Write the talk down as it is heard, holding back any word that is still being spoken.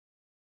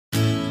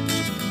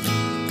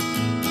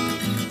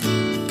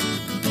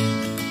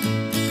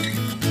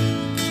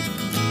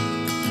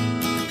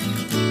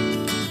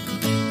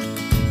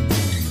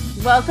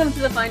Welcome to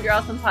the Find Your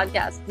Awesome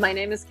podcast. My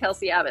name is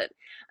Kelsey Abbott.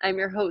 I'm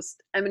your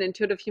host. I'm an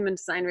intuitive human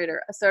design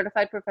reader, a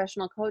certified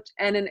professional coach,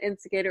 and an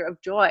instigator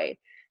of joy.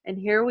 And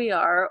here we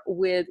are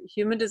with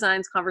Human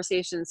Design's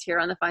conversations here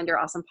on the Find Your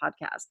Awesome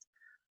podcast.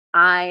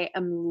 I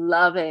am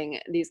loving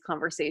these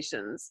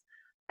conversations.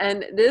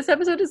 And this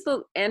episode is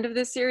the end of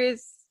this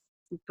series,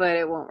 but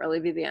it won't really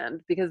be the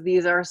end because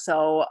these are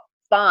so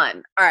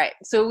fun. All right.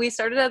 So we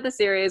started out the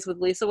series with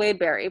Lisa Wade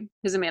Berry,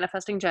 who's a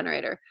manifesting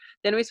generator.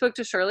 Then we spoke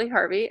to Shirley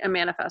Harvey, a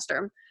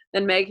manifester.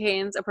 Then Meg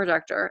Haynes, a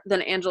projector.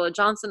 Then Angela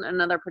Johnson,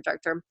 another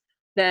projector.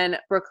 Then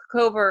Brooke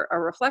Cover, a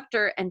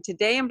reflector. And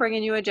today I'm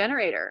bringing you a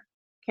generator,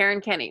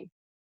 Kenney.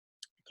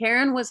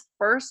 Karen was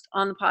first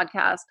on the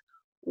podcast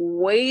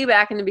way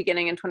back in the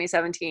beginning in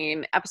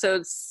 2017,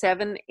 episodes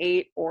 7,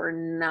 8, or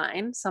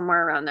 9,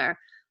 somewhere around there.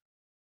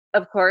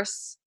 Of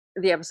course,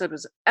 the episode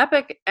was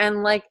epic.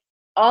 And like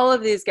all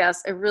of these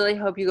guests, I really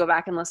hope you go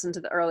back and listen to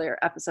the earlier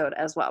episode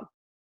as well.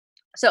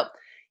 So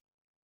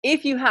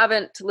if you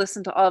haven't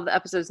listened to all of the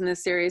episodes in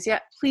this series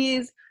yet,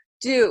 please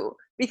do,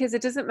 because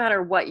it doesn't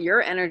matter what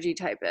your energy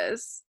type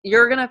is.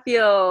 You're going to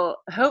feel,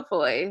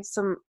 hopefully,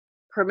 some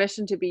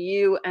permission to be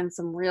you and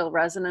some real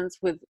resonance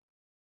with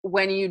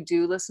when you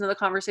do listen to the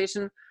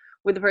conversation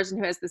with the person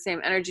who has the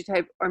same energy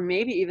type or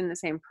maybe even the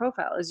same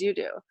profile as you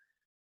do.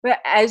 But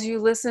as you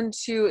listen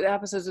to the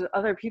episodes with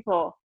other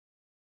people,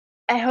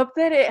 I hope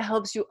that it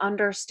helps you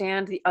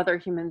understand the other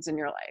humans in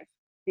your life,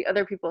 the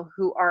other people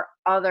who are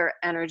other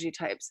energy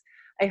types.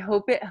 I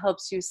hope it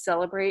helps you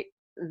celebrate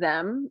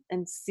them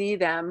and see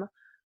them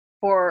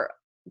for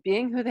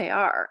being who they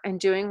are and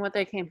doing what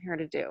they came here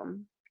to do,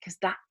 because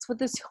that's what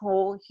this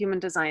whole human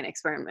design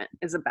experiment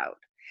is about.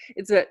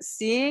 It's about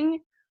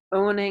seeing,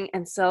 owning,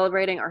 and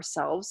celebrating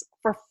ourselves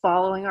for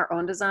following our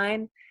own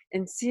design,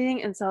 and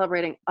seeing and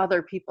celebrating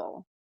other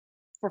people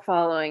for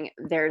following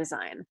their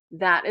design.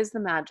 That is the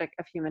magic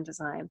of human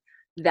design.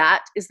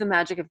 That is the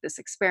magic of this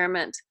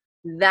experiment.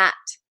 That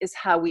is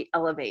how we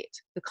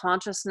elevate the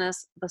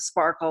consciousness, the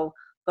sparkle,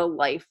 the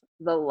life,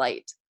 the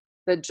light,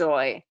 the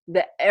joy,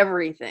 the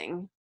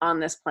everything on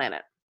this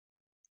planet.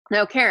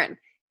 Now, Karen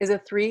is a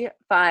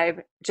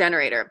 3-5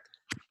 generator.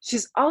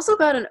 She's also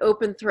got an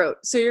open throat.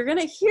 So you're going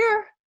to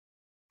hear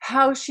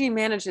how she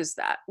manages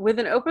that. With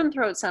an open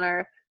throat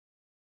center,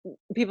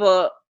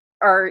 people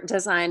are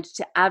designed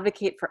to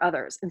advocate for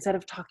others instead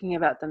of talking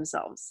about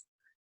themselves.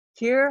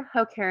 Hear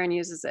how Karen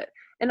uses it.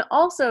 And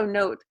also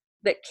note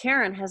that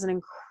Karen has an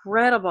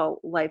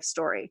incredible life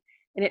story,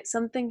 and it's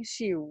something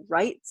she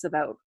writes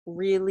about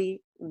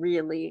really,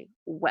 really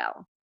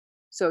well.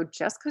 So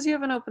just because you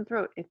have an open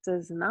throat, it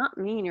does not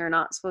mean you're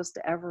not supposed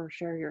to ever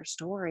share your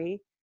story.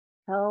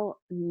 Hell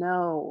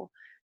no.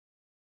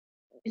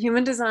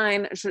 Human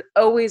design should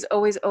always,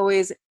 always,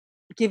 always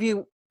give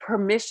you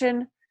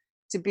permission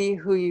to be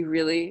who you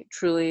really,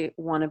 truly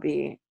want to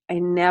be. I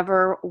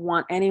never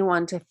want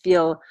anyone to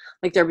feel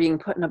like they're being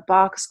put in a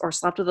box or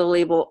slapped with a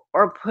label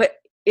or put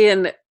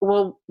in,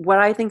 well, what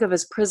I think of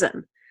as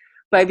prison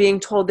by being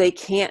told they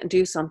can't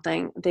do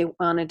something they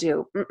want to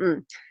do.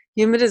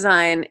 Human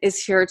design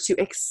is here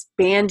to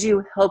expand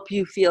you, help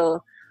you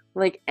feel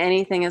like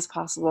anything is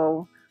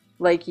possible,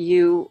 like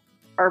you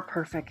are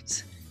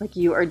perfect, like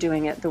you are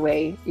doing it the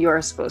way you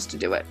are supposed to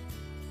do it.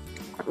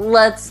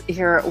 Let's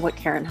hear what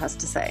Karen has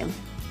to say.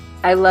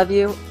 I love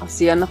you. I'll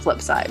see you on the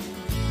flip side.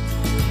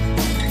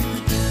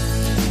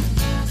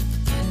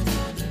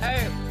 All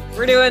right,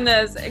 we're doing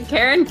this.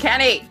 Karen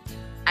Kenney,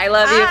 I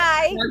love you.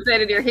 Hi. I'm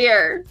excited you're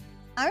here.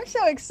 I'm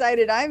so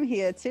excited I'm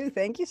here too.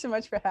 Thank you so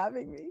much for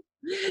having me.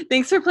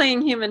 Thanks for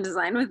playing human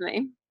design with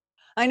me.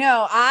 I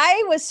know.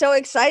 I was so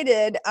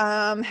excited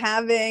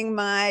having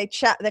my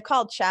chat. They're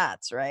called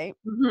chats, right?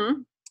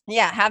 Mm-hmm.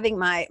 Yeah, having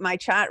my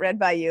chat read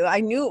by you.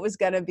 I knew it was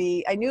gonna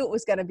be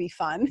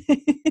fun.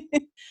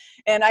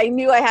 And I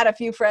knew I had a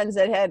few friends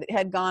that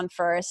had gone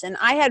first, and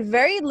I had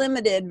very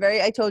limited,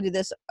 I told you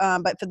this,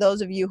 but for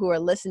those of you who are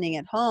listening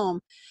at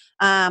home,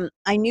 I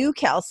knew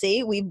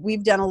Kelsey.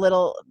 We've done a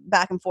little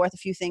back and forth, a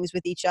few things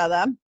with each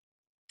other,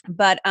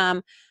 but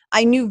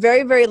I knew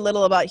very, very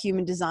little about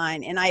human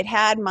design, and I'd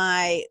had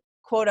my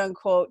quote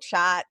unquote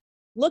chat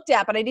looked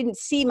at, but I didn't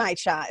see my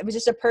chat. It was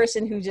just a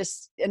person who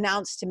just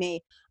announced to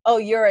me, "Oh,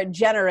 you're a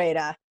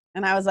generator,"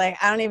 and I was like,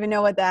 I don't even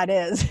know what that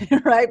is,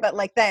 right? But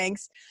like,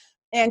 thanks.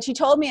 And she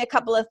told me a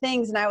couple of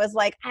things, and I was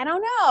like, I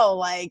don't know,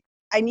 like,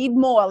 I need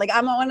more. Like,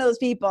 I'm one of those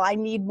people, I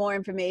need more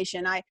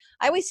information. I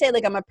always say,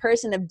 like, I'm a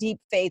person of deep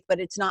faith, but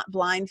it's not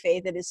blind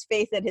faith. It is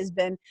faith that has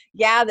been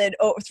gathered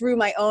through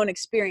my own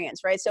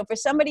experience, right? So for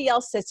somebody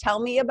else to tell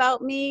me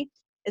about me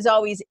is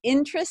always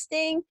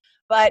interesting,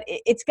 but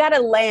it's got to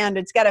land.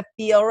 It's got to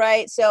feel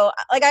right. So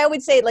like I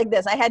always say it like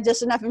this, I had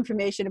just enough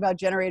information about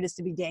generators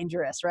to be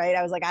dangerous, right?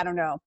 I was like, I don't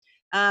know.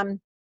 And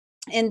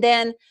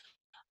then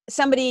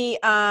somebody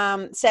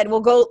said, well,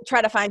 go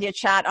try to find your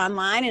chat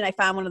online. And I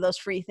found one of those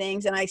free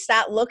things. And I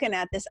start looking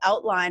at this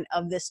outline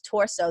of this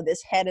torso,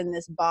 this head and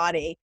this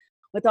body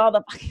with all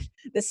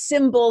the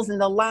symbols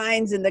and the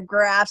lines and the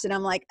graphs. And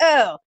I'm like,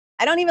 oh,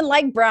 I don't even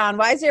like brown.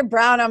 Why is there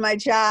brown on my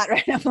chart?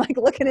 Right? I'm like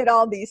looking at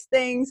all these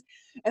things.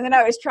 And then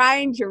I was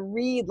trying to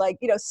read, like,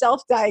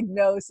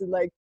 self-diagnose and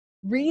like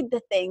read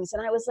the things.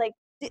 And I was like,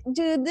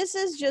 dude, this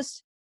is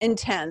just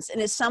intense.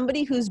 And as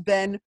somebody who's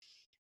been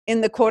in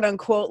the quote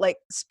unquote like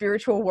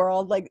spiritual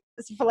world, like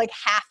for like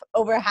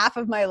over half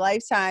of my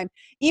lifetime,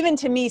 even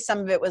to me, some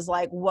of it was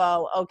like,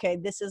 whoa, okay,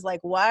 this is like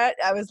what?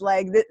 I was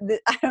like,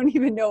 I don't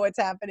even know what's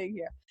happening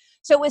here.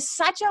 So it was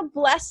such a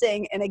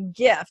blessing and a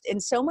gift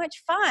and so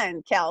much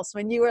fun, Kels,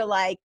 when you were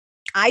like,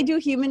 I do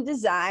human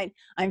design.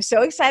 I'm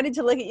so excited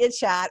to look at your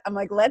chat. I'm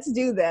like, let's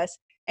do this.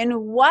 And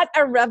what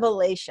a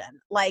revelation.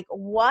 Like,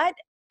 what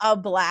a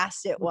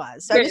blast it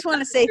was. So I just want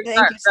to say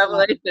thank you so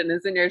much. Revelation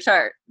is in your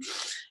chart.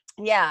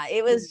 Yeah,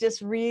 it was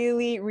just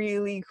really,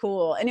 really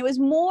cool. And it was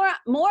more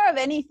of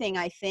anything,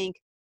 I think.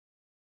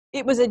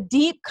 It was a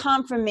deep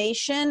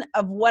confirmation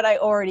of what I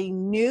already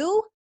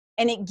knew.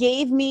 And it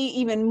gave me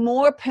even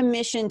more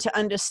permission to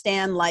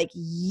understand, like,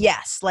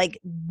 yes, like,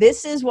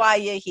 this is why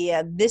you're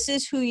here. This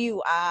is who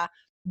you are.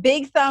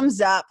 Big thumbs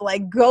up,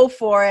 like, go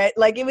for it.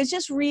 Like, it was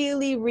just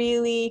really,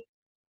 really,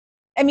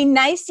 I mean,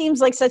 nice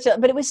seems like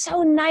but it was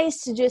so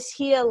nice to just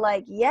hear,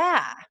 like,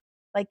 yeah,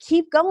 like,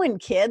 keep going,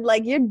 kid.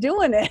 Like, you're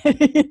doing it,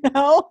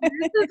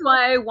 This is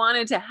why I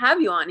wanted to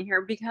have you on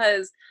here,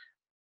 because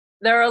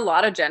there are a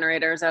lot of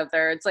generators out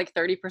there. It's like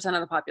 30% of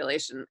the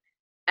population.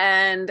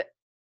 And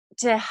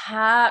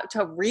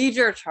to read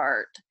your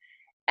chart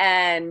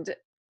and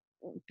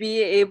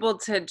be able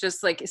to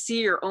just like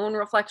see your own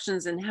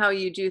reflections and how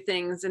you do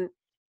things, and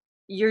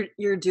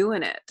you're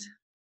doing it.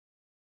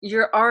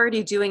 You're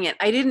already doing it.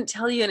 I didn't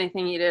tell you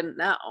anything you didn't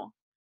know.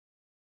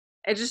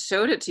 I just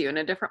showed it to you in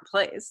a different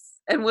place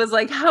and was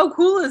like, how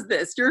cool is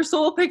this? Your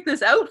soul picked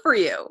this out for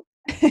you.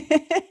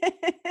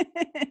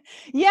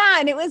 Yeah.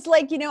 And it was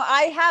like,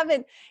 I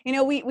haven't,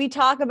 we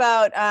talk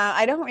about,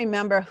 I don't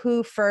remember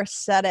who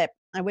first said it.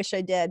 I wish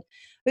I did.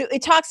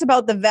 It talks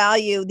about the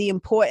value, the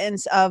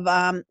importance of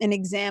an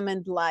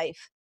examined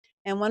life.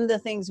 And one of the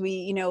things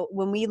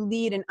when we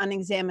lead an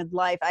unexamined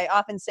life, I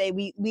often say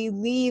we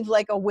leave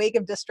like a wake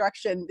of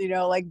destruction,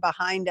 like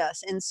behind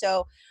us. And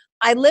so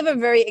I live a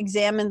very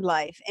examined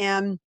life,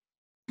 and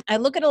I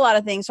look at a lot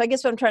of things. So I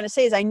guess what I'm trying to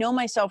say is I know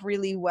myself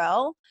really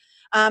well.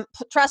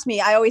 Trust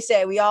me, I always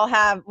say we all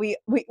have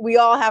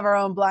our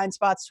own blind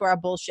spots to our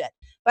bullshit.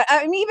 But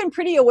I'm even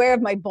pretty aware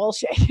of my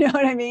bullshit. You know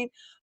what I mean?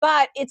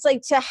 But it's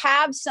like to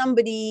have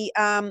somebody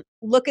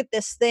look at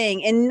this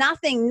thing, and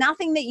nothing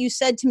that you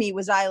said to me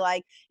was I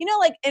like,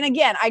 like, and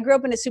again, I grew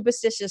up in a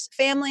superstitious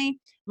family.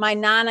 My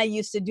nana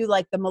used to do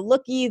like the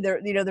Maluki,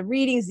 the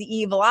readings, the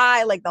evil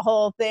eye, like the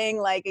whole thing,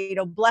 like,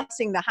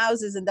 blessing the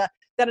houses and the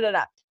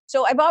da-da-da-da.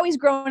 So I've always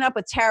grown up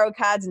with tarot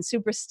cards and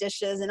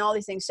superstitions and all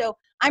these things. So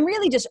I'm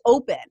really just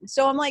open.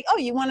 So I'm like, oh,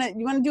 you want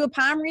to do a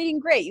palm reading?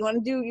 Great. You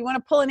want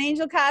to pull an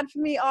angel card for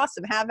me?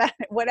 Awesome. Have at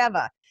it,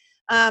 whatever.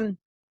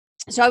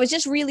 So I was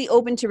just really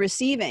open to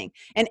receiving,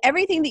 and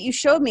everything that you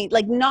showed me,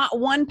 like not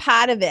one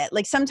part of it.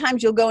 Like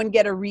sometimes you'll go and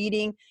get a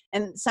reading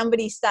and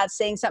somebody starts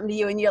saying something to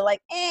you and you're like,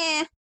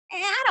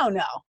 I don't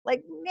know.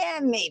 Like,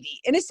 maybe.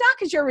 And it's not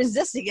because you're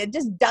resisting. It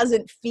just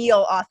doesn't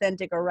feel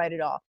authentic or right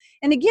at all.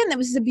 And again, that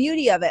was the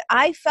beauty of it.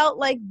 I felt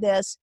like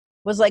this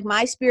was like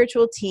my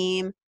spiritual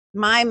team,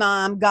 my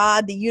mom,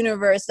 God, the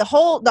universe, the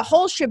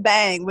whole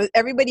shebang.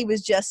 Everybody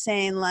was just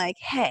saying like,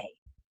 hey,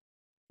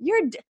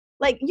 you're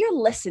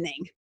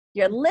listening.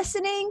 You're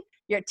listening.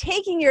 You're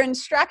taking your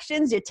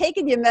instructions. You're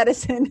taking your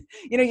medicine.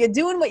 You're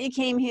doing what you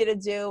came here to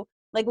do.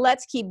 Like,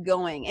 let's keep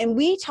going. And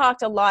we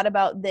talked a lot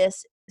about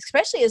this,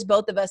 especially as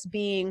both of us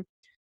being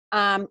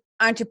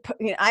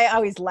entrepreneur. I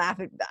always laugh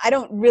at, I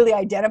don't really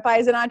identify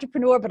as an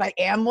entrepreneur, but I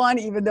am one,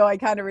 even though I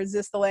kind of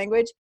resist the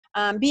language.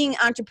 Being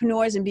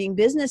entrepreneurs and being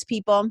business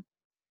people,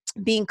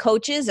 being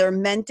coaches or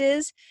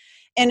mentors.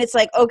 And it's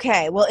like,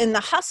 okay, well, in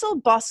the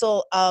hustle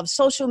bustle of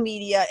social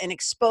media and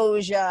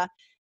exposure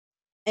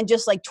and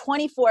just like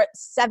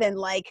 24/7,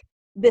 like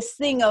this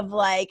thing of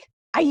like,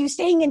 are you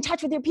staying in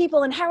touch with your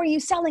people and how are you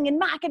selling and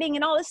marketing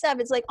and all this stuff?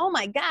 It's like, oh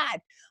my God,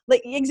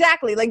 like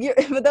exactly. Like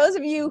for those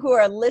of you who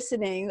are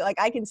listening, like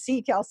I can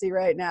see Kelsey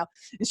right now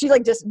and she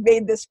like just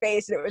made this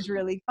face and it was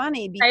really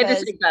funny because I had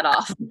to take that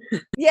off.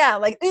 Yeah,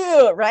 like,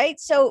 ew, right?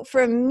 So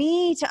for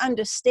me to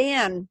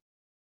understand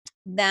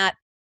that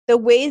the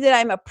way that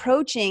I'm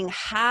approaching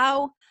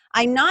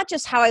not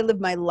just how I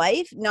live my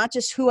life, not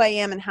just who I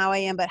am and how I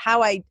am, but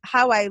how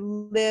I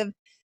live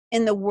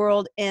in the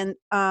world and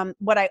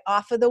what I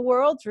offer the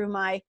world through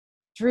my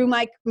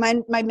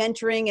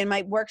mentoring and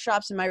my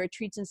workshops and my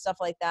retreats and stuff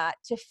like that,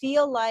 to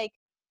feel like,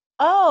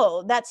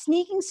 oh, that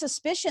sneaking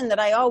suspicion that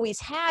I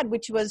always had,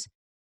 which was,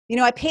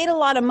 I paid a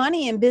lot of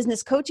money in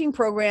business coaching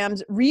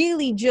programs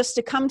really just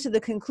to come to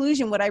the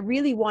conclusion. What I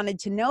really wanted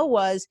to know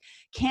was,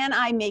 can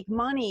I make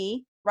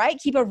money, right?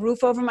 Keep a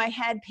roof over my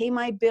head, pay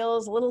my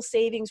bills, a little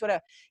savings,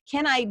 whatever.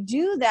 Can I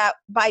do that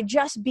by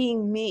just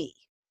being me?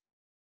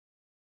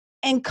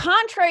 And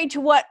contrary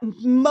to what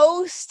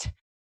most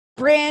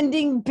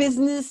branding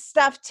business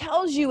stuff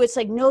tells you. It's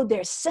like, no,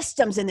 there's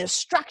systems and there's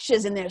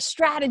structures and there's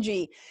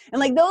strategy. And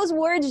like those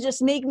words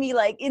just make me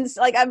like,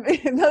 I'm,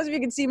 those of you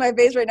can see my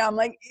face right now. I'm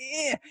like,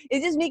 eh.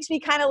 It just makes me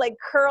kind of like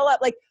curl up,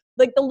 like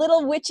the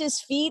little witch's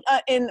feet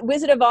in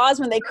Wizard of Oz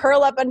when they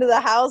curl up under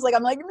the house. Like,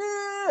 I'm like,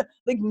 nah,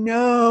 like,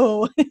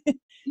 no.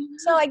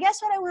 So I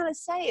guess what I want to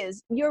say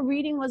is your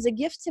reading was a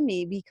gift to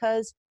me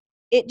because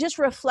it just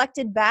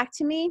reflected back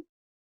to me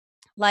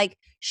like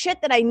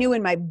shit that I knew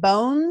in my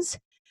bones,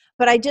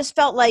 but I just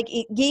felt like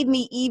it gave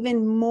me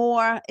even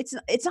more. It's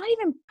not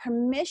even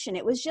permission.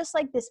 It was just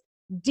like this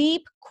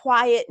deep,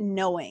 quiet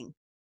knowing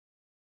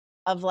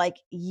of like,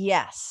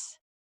 yes,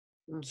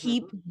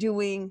 keep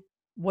doing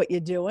what you're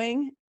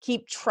doing.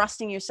 Keep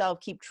trusting yourself,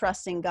 keep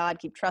trusting God,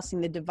 keep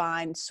trusting the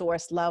divine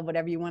source, love,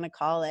 whatever you want to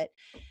call it.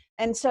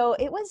 And so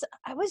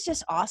I was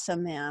just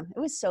awesome, man. It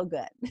was so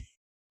good.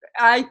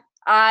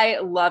 I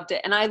loved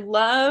it. And I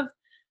love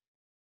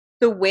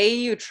the way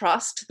you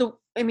trust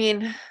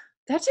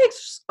that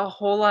takes a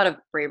whole lot of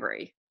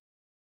bravery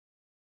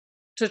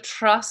to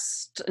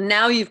trust.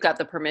 Now you've got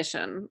the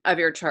permission of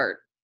your chart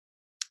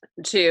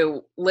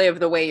to live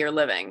the way you're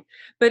living.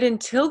 But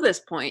until this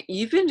point,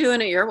 you've been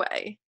doing it your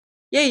way.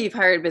 Yeah, you've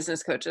hired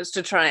business coaches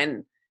to try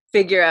and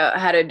figure out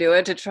how to do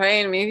it, to try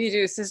and maybe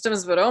do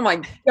systems, but oh my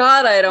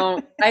God,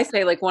 I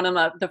say like one of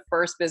the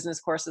first business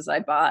courses I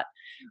bought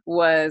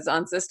was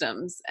on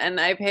systems, and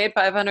I paid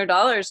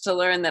 $500 to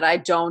learn that I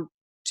don't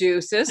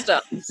do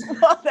systems.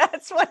 Well,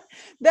 that's what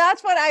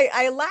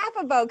I laugh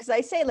about, because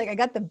I say, like, I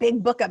got the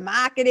big book of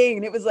marketing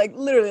and it was like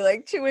literally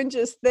like 2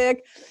 inches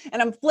thick,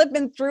 and I'm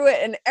flipping through it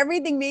and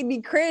everything made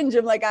me cringe.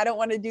 I'm like, I don't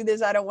want to do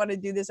this. I don't want to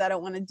do this. I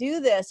don't want to do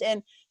this.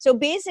 And so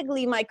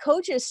basically my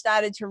coaches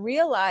started to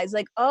realize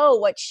like, oh,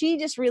 what she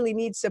just really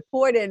needs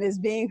support in is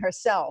being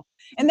herself.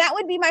 And that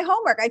would be my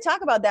homework. I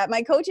talk about that.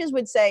 My coaches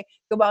would say,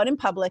 go out in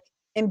public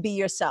and be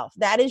yourself.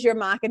 That is your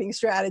marketing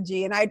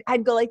strategy. And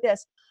I'd go like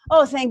this.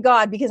 Oh, thank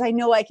God, because I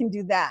know I can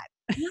do that.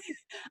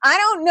 I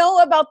don't know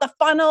about the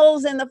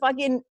funnels and the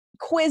fucking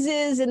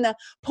quizzes and the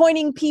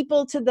pointing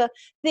people to the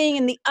thing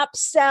and the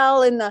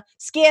upsell and the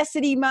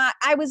scarcity.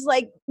 I was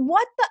like,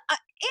 what the?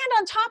 And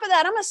on top of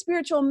that, I'm a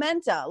spiritual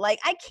mentor. Like,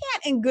 I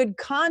can't in good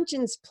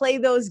conscience play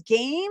those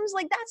games.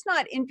 Like, that's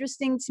not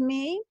interesting to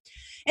me.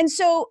 And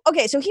so,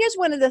 okay, so here's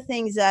one of the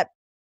things that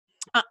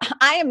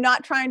I am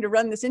not trying to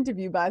run this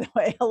interview, by the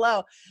way.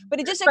 Hello. But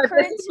it just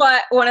occurred. This is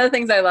what one of the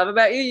things I love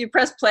about you. You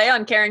press play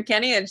on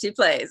Kenney and she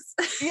plays.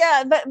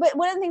 Yeah. But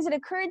one of the things that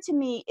occurred to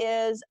me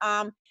is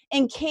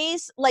in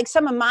case like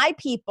some of my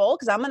people,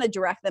 because I'm going to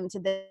direct them to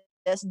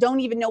this,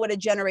 don't even know what a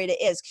generator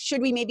is.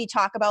 Should we maybe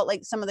talk about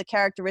like some of the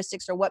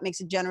characteristics or what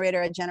makes a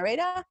generator a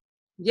generator?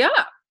 Yeah.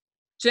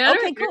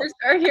 Generators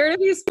are here to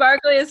be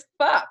sparkly as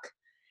fuck.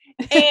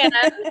 And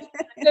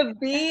to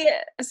be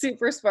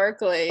super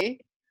sparkly,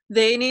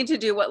 they need to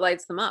do what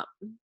lights them up.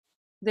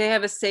 They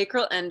have a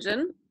sacral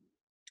engine,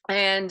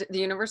 and the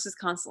universe is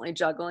constantly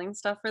juggling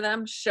stuff for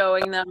them,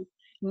 showing them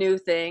new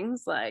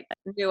things like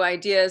new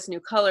ideas, new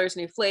colors,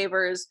 new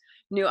flavors,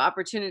 new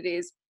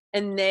opportunities.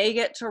 And they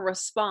get to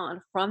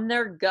respond from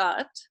their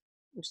gut,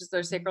 which is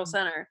their sacral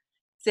center,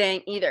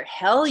 saying either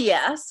hell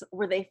yes,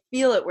 where they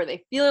feel it, where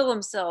they feel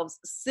themselves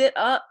sit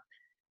up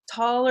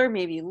taller,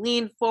 maybe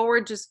lean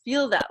forward, just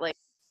feel that like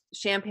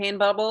champagne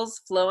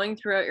bubbles flowing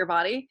throughout your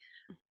body,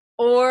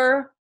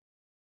 or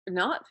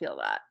not feel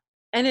that.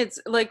 And it's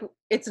like,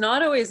 it's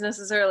not always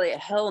necessarily a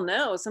hell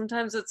no.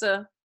 Sometimes it's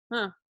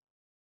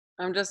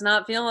I'm just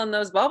not feeling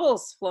those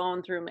bubbles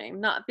flowing through me. I'm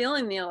not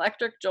feeling the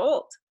electric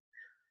jolt.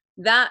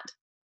 That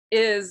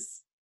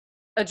is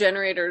a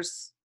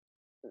generator's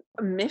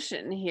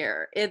mission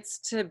here. It's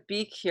to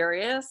be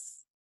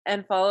curious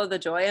and follow the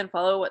joy and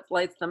follow what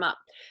lights them up.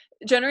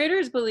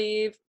 Generators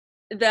believe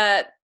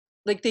that,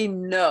 like, they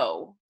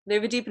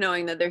have a deep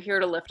knowing that they're here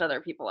to lift other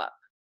people up.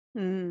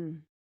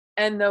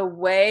 And the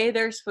way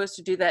they're supposed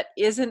to do that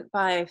isn't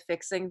by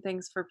fixing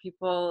things for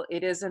people.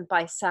 It isn't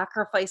by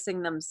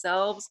sacrificing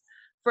themselves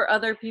for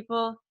other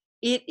people.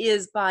 It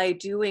is by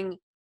doing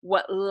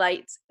what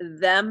lights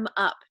them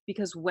up,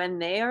 because when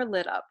they are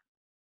lit up,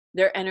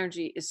 their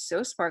energy is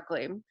so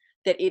sparkly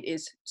that it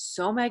is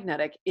so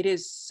magnetic. It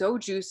is so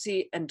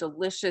juicy and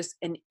delicious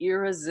and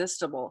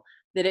irresistible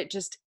that it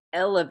just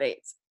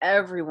elevates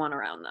everyone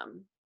around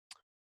them.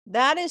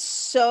 That is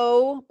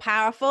so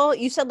powerful.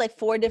 You said like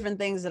 4 different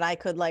things that I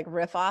could like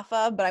riff off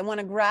of, but I want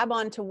to grab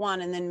onto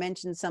one and then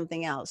mention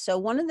something else. So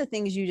one of the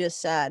things you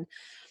just said,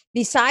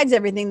 besides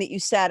everything that you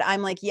said,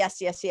 I'm like, yes,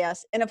 yes,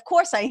 yes. And of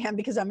course I am,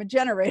 because I'm a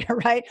generator,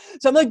 right?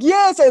 So I'm like,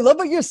 yes, I love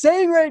what you're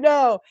saying right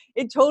now.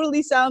 It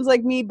totally sounds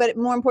like me, but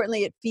more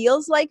importantly, it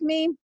feels like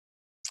me.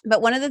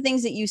 But one of the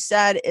things that you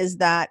said is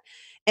that,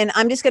 and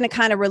I'm just going to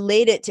kind of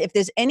relate it to, if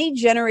there's any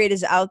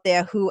generators out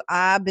there who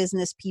are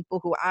business people,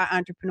 who are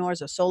entrepreneurs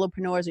or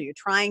solopreneurs, or you're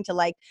trying to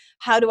like,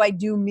 how do I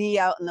do me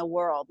out in the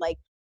world? Like,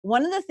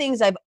 one of the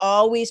things I've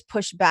always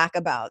pushed back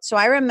about. So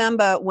I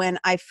remember when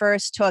I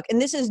first took,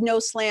 and this is no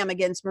slam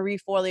against Marie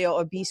Forleo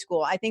or B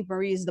School. I think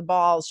Marie is the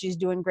balls. She's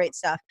doing great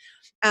stuff.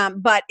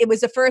 But it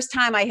was the first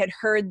time I had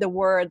heard the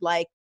word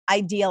like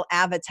ideal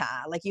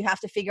avatar. Like you have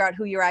to figure out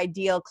who your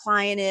ideal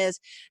client is.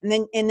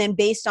 And then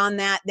based on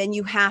that, then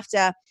you have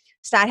to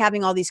start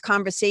having all these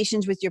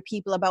conversations with your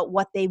people about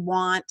what they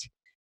want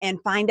and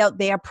find out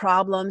their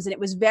problems. And it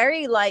was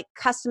very like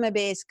customer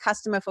based,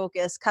 customer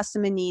focused,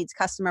 customer needs,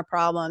 customer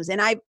problems. And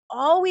I've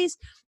always,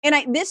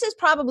 this is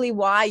probably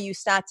why you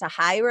start to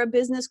hire a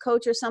business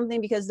coach or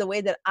something, because the way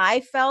that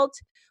I felt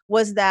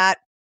was that,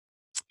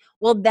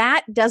 well,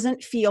 that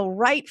doesn't feel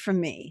right for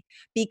me.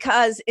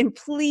 Because, and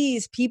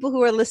please, people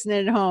who are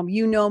listening at home,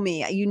 you know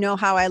me, you know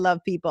how I love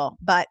people,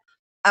 but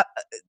uh,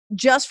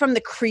 just from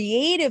the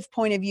creative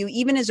point of view,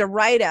 even as a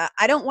writer,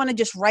 I don't want to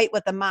just write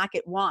what the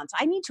market wants.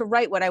 I need to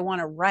write what I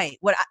want to write,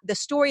 the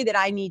story that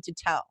I need to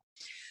tell.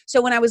 So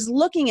when I was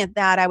looking at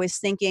that, I was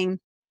thinking,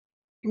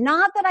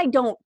 not that I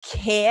don't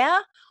care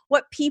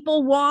what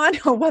people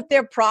want or what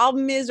their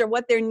problem is or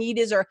what their need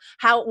is or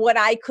what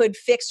I could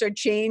fix or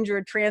change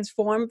or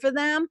transform for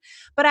them.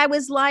 But I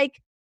was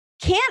like,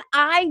 can't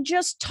I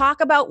just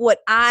talk about what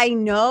I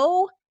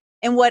know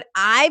and what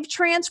I've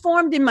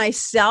transformed in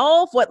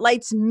myself, what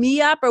lights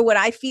me up or what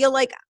I feel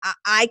like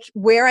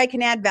where I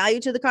can add value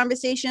to the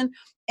conversation,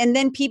 and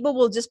then people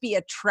will just be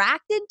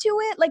attracted to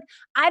it? Like,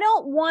 I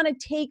don't want to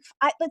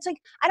it's like,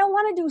 I don't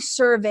want to do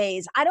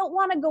surveys. I don't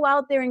want to go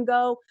out there and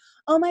go,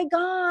 oh my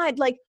God,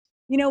 like,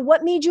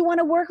 what made you want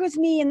to work with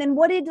me? And then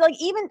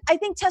even I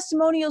think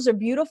testimonials are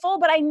beautiful,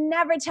 but I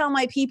never tell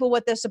my people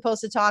what they're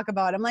supposed to talk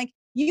about. I'm like,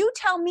 you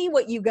tell me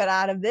what you got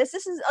out of this.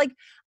 This is like,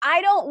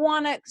 I don't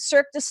want to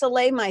Cirque du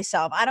Soleil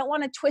myself. I don't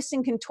want to twist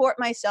and contort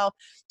myself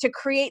to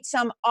create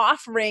some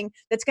offering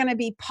that's going to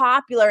be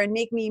popular and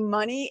make me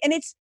money. And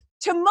it's,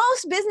 to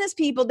most business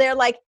people, they're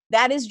like,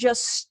 that is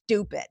just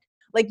stupid.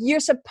 Like,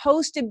 you're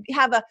supposed to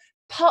have a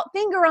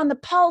finger on the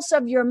pulse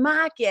of your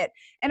market.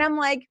 And I'm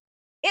like,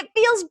 it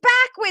feels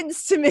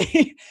backwards to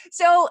me.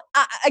 So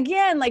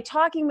again, like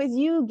talking with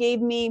you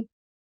gave me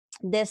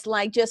this,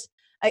 like, just,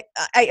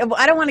 I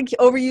don't want to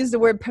overuse the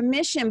word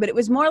permission, but it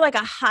was more like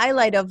a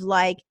highlight of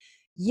like,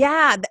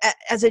 yeah,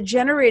 as a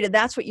generator,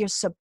 that's what you're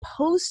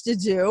supposed to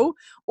do,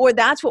 or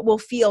that's what will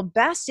feel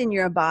best in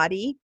your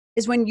body,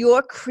 is when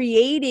you're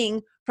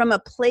creating from a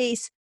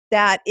place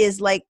that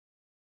is like,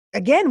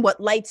 again, what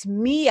lights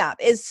me up.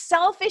 As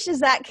selfish as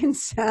that can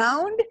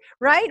sound,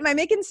 right? Am I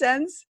making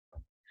sense?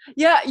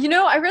 Yeah,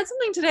 I read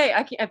something today.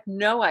 I have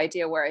no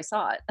idea where I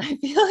saw it. I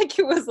feel like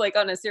it was like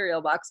on a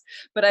cereal box,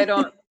 but I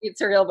don't eat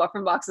cereal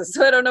from boxes,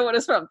 so I don't know what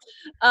it's from.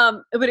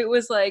 But it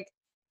was like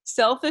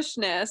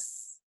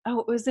selfishness.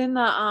 Oh, it was in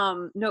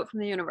the Note from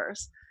the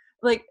Universe.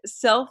 Like,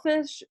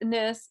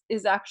 selfishness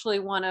is actually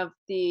one of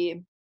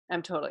the.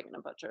 I'm totally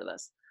gonna butcher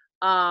this.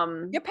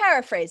 You're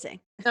paraphrasing.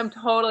 I'm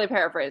totally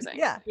paraphrasing.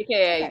 Yeah.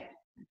 AKA Okay.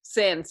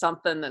 saying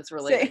something that's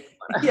related.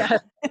 Yeah.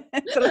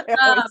 That's what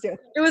I always do.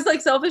 It was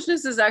like,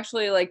 selfishness is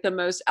actually like the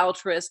most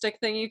altruistic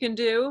thing you can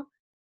do,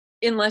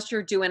 unless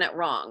you're doing it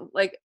wrong.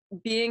 Like,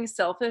 being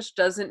selfish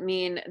doesn't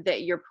mean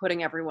that you're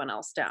putting everyone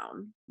else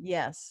down.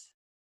 Yes.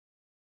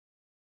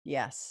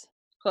 Yes.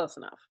 Close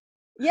enough.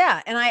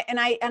 Yeah. And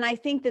I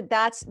think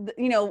that's,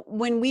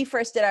 when we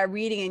first did our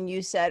reading and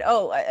you said,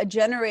 oh, a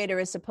generator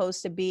is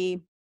supposed to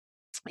be,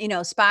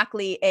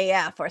 sparkly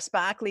AF or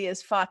sparkly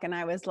as fuck. And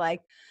I was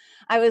like,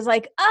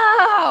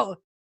 oh,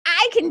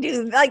 I can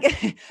do like,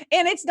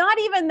 and it's not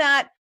even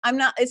that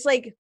it's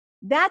like,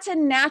 that's a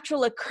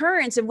natural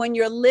occurrence of when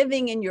you're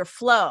living in your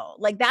flow.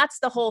 Like, that's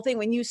the whole thing.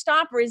 When you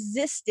stop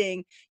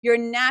resisting, you're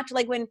natural.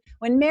 Like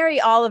when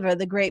Mary Oliver,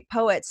 the great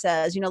poet,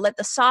 says, let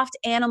the soft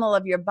animal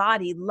of your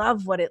body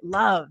love what it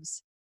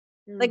loves.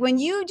 Like, when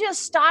you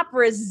just stop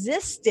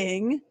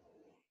resisting,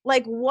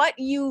 like, what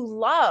you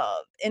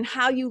love and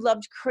how you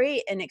love to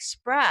create and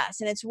express.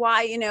 And it's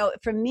why,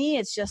 for me,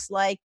 it's just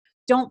like,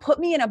 don't put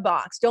me in a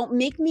box. Don't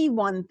make me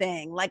one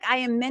thing. Like, I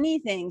am many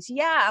things.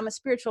 Yeah, I'm a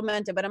spiritual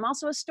mentor, but I'm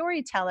also a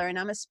storyteller, and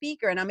I'm a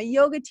speaker, and I'm a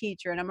yoga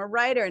teacher, and I'm a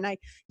writer, and I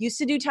used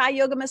to do Thai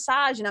yoga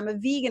massage, and I'm a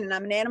vegan, and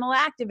I'm an animal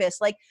activist.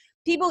 Like,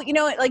 people,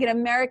 like in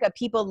America,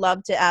 people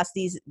love to ask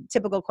these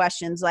typical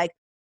questions like,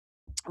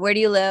 where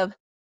do you live?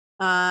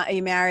 Are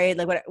you married?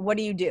 Like, what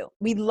do you do?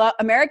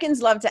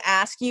 Americans love to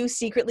ask you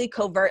secretly,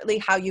 covertly,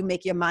 how you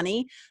make your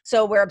money.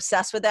 So we're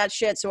obsessed with that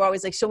shit. So we're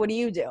always like, so what do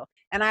you do?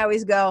 And I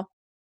always go,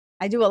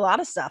 I do a lot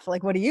of stuff.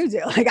 Like, what do you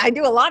do? Like, I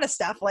do a lot of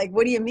stuff. Like,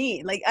 what do you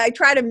mean? Like, I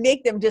try to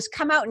make them just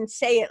come out and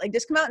say it. Like,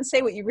 just come out and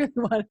say what you really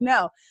want to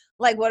know.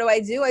 Like, what do? I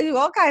do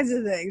all kinds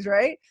of things,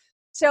 right?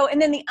 So,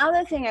 and then the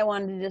other thing I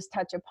wanted to just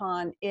touch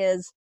upon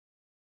is,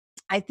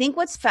 I think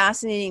what's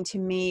fascinating to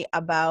me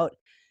about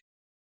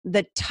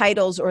the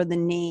titles or the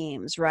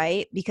names,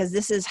 right? Because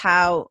this is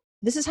how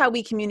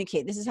we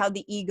communicate. This is how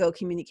the ego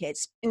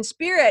communicates. In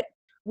spirit,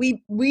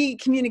 we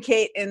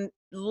communicate in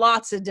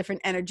lots of different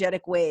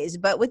energetic ways,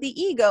 but with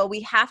the ego, we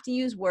have to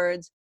use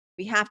words,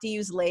 we have to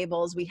use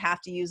labels, we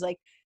have to use like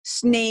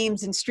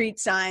names and street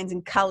signs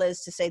and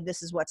colors to say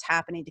this is what's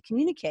happening, to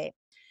communicate.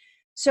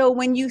 So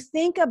when you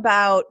think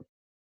about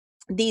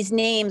these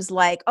names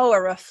like, oh,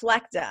 a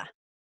reflector,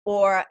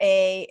 or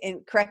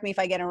and correct me if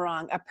I get it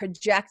wrong, a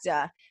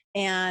projector,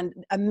 and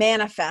a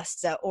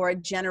manifester, or a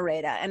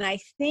generator. And I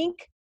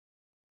think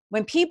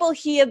when people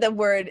hear the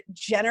word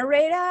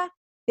generator,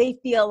 they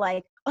feel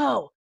like,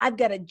 oh, I've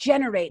got to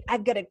generate,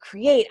 I've got to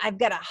create, I've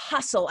got to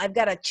hustle, I've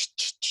got to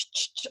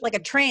like a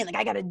train, like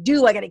I got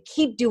to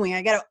keep doing,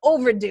 I got to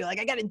overdo, like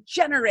I got to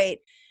generate.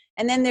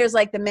 And then there's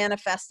like the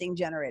manifesting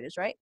generators,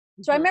 right?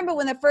 So I Mhm. remember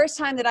when the first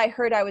time that I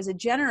heard I was a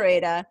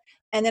generator,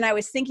 and then I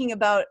was thinking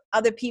about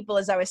other people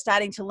as I was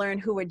starting to learn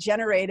who were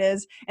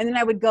generators, and then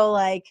I would go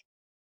like,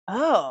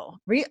 oh,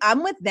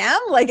 I'm with them?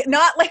 Like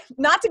not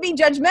to be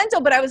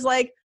judgmental, but I was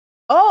like,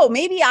 oh,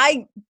 maybe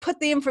I put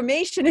the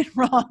information in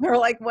wrong or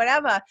like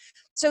whatever.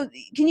 So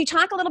can you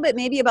talk a little bit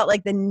maybe about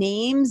like the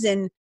names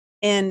and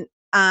I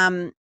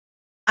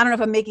don't know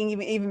if I'm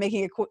making even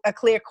making a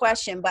clear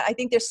question, but I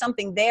think there's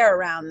something there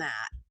around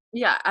that.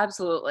 Yeah,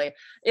 absolutely.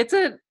 It's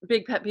a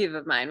big pet peeve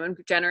of mine when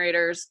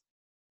generators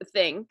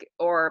think,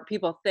 or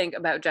people think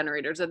about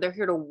generators, that they're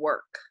here to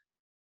work.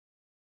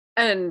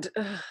 And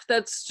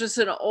that's just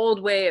an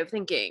old way of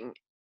thinking.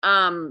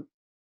 Um,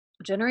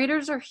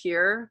 Generators are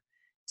here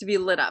to be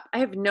lit up. I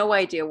have no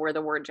idea where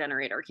the word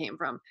generator came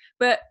from,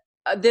 but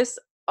this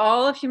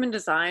all of human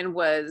design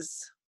was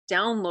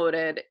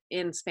downloaded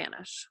in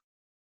Spanish.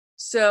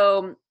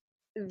 So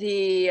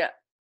the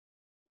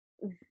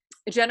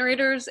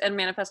generators and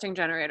manifesting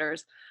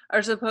generators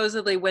are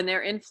supposedly, when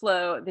they're in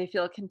flow, they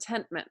feel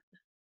contentment.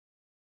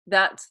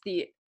 That's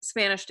the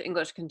Spanish to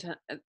English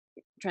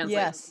translation.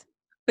 Yes.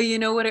 But you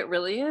know what it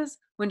really is?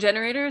 When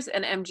generators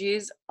and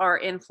MGs are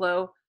in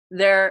flow,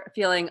 they're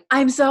feeling,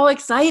 I'm so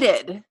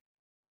excited.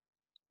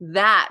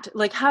 That,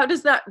 like, how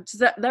does that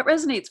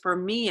resonates for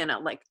me and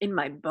like in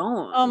my Oh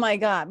bones. my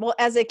God. Well,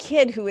 as a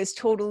kid who is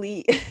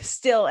totally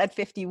still at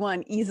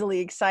 51, easily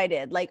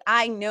excited, like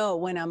I know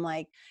when I'm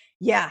like,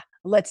 yeah,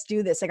 let's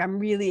do this. Like I'm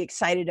really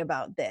excited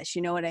about this.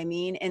 You know what I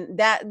mean?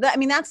 And I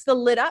mean, that's the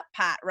lit up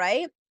part,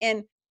 right?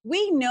 And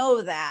we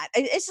know that.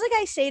 It's like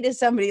I say to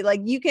somebody,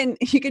 like you can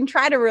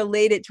try to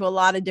relate it to a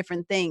lot of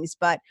different things,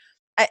 but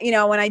you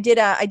know, when I did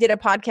a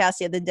podcast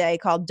the other day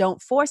called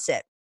 "Don't Force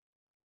It,"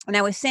 and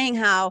I was saying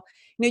how,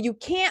 you know, you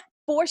can't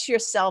force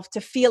yourself to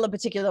feel a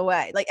particular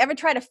way. Like ever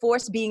try to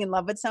force being in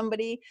love with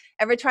somebody?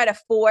 Ever try to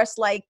force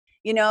like,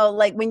 you know,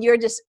 like when you're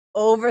just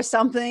over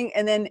something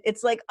and then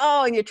it's like,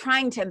 oh, and you're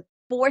trying to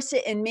force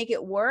it and make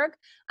it work.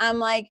 I'm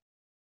like,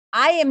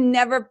 I am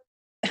never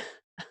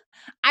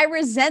I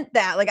resent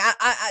that. Like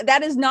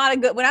that is not a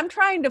good when I'm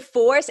trying to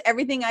force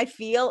everything I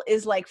feel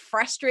is like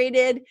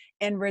frustrated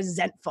and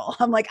resentful.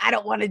 I'm like, I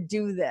don't want to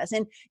do this.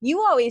 And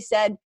well, you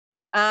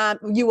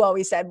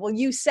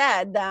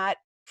said that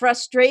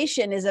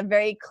frustration is a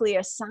very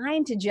clear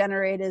sign to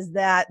generators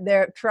that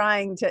they're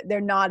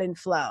not in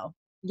flow.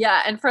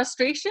 Yeah, and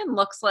frustration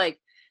looks like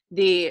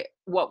the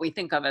what we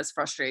think of as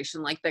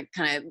frustration, like the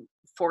kind of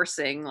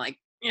forcing, like,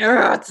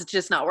 "Ugh, it's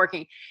just not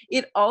working."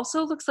 It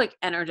also looks like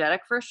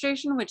energetic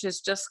frustration, which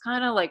is just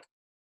kind of like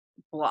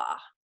blah,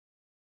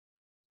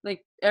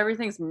 like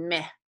everything's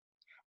meh.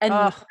 And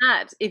Oh,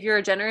 that, if you're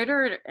a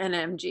generator or an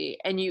MG,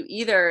 and you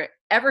either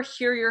ever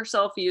hear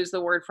yourself use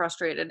the word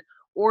frustrated,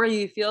 or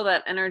you feel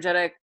that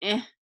energetic,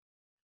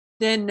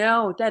 then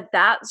know that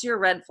that's your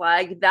red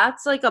flag.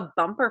 That's like a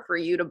bumper for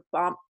you to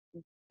bump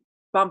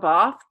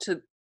off,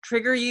 to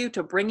trigger you,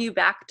 to bring you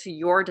back to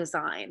your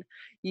design.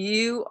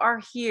 You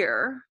are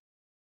here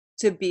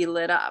to be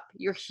lit up.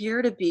 You're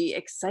here to be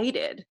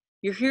excited.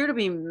 You're here to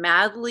be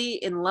madly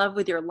in love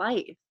with your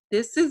life.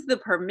 This is the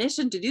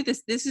permission to do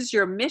this. This is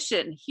your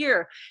mission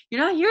here.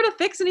 You're not here to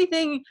fix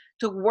anything,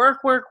 to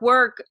work, work,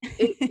 work.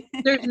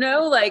 There's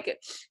no like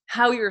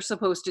how you're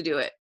supposed to do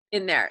it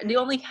in there. The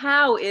only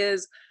how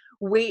is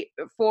wait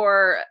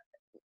for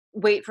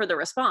wait for the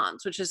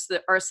response, which is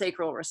our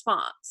sacral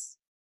response,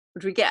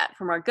 which we get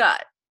from our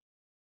gut.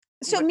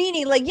 so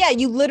meaning like, yeah,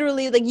 you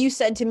literally, like you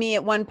said to me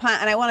at one point,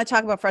 and I want to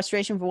talk about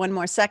frustration for one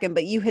more second,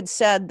 but you had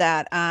said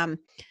that um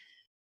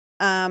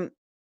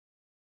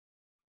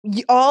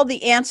all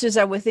the answers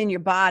are within your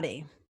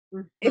body.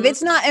 If Mhm.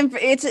 it's not,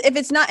 if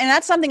it's not, and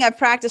that's something I've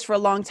practiced for a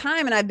long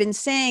time. And I've been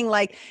saying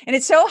like, and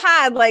it's so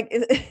hard, like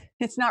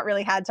it's not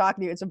really hard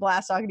talking to you. It's a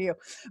blast talking to you.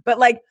 But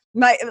like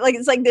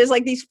it's like, there's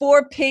like these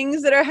four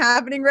pings that are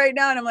happening right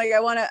now. And I'm like, I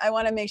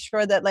want to make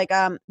sure that like,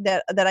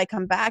 that I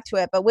come back to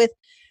it. But with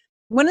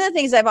one of the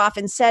things I've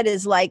often said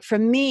is like, for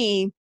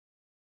me,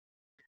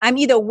 I'm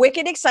either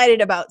wicked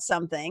excited about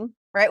something,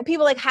 right?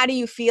 People like, how do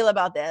you feel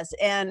about this?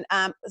 And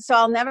so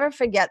I'll never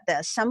forget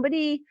this.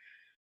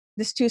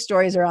 There's two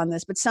stories are on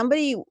this, but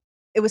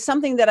it was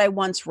something that I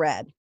once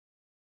read.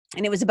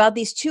 And it was about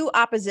these two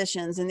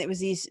oppositions, and it was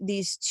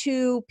these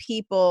two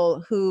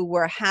people who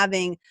were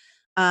having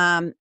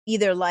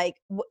either like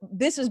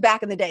this was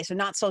back in the day, so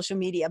not social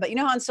media, but you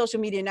know how on social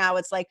media now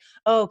it's like,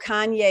 oh,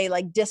 Kanye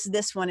like dissed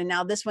this one, and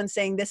now this one's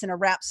saying this in a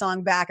rap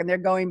song back, and they're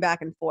going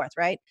back and forth,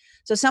 right?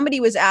 So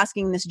somebody was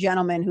asking this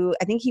gentleman, who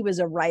I think he was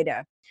a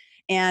writer,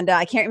 and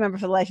I can't remember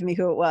for the life of me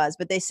who it was,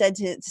 but they said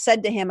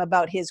to him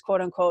about his quote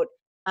unquote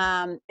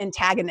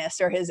antagonist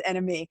or his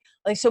enemy,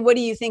 like, so what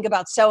do you think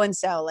about so and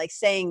so like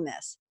saying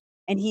this?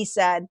 And he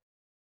said,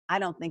 I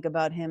don't think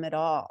about him at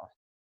all.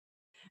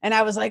 And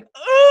I was like,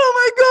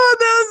 oh my God,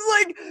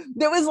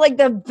 that was like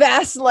the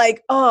best,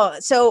 like, oh,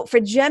 so for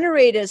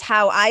generators,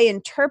 how I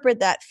interpret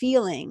that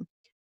feeling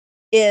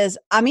is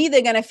I'm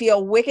either going to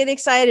feel wicked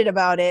excited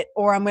about it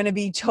or I'm going to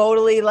be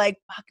totally like,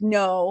 fuck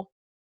no.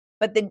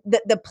 But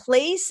the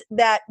place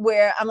that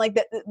where I'm like,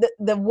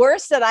 the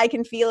worst that I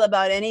can feel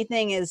about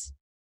anything is,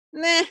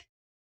 meh,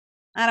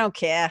 I don't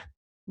care.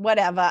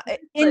 Whatever. Like,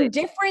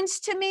 Indifference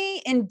to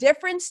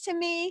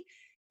me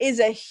is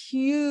a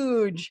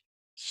huge,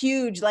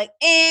 huge, like,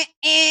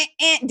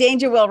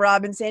 danger, Will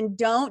Robinson.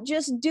 Don't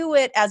just do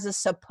it as a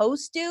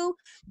supposed to.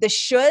 The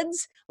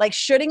shoulds, like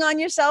shoulding on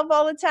yourself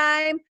all the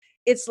time.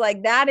 It's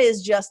like, that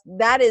is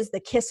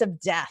the kiss of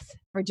death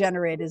for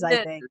generators, I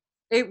that think.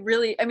 it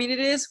really, I mean, it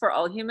is for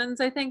all humans,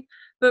 I think,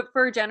 but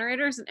for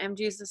generators and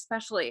MGs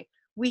especially,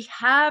 we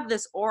have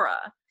this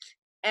aura.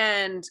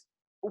 And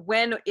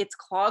when it's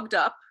clogged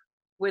up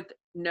with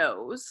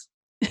no's,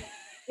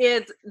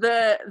 it's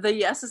the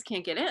yeses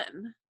can't get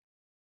in.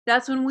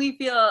 That's when we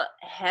feel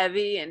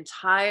heavy and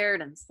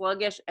tired and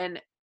sluggish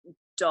and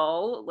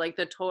dull, like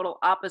the total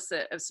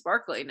opposite of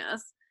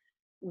sparkliness.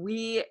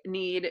 We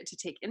need to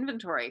take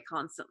inventory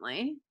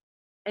constantly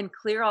and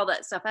clear all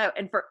that stuff out.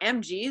 And for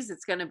MGs,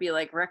 it's going to be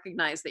like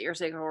recognize that your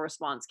sacral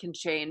response can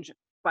change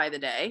by the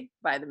day,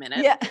 by the minute.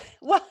 Yeah.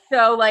 Well,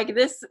 So like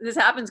this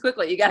happens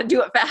quickly. You got to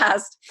do it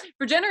fast.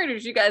 For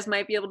generators, you guys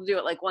might be able to do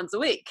it like once a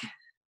week.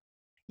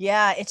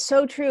 yeah, it's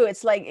so true.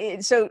 It's like,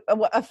 so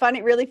a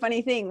funny, really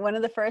funny thing. One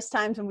of the first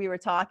times when we were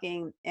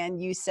talking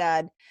and you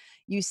said,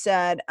 you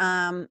said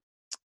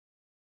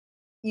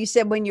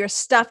when you're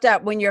stuffed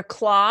up, when you're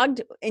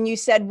clogged, and you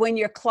said when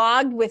you're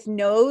clogged with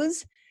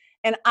nose.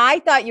 And I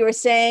thought you were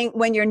saying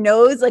when your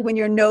nose, like when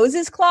your nose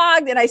is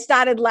clogged. And I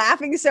started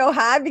laughing so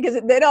hard because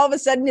then all of a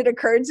sudden it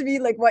occurred to me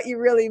like what you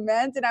really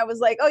meant. And I was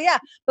like, oh yeah,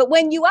 but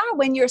when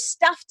you're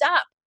stuffed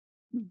up,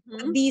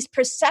 Mm-hmm. these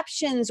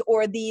perceptions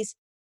or these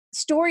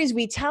stories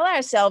we tell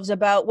ourselves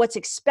about what's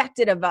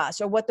expected of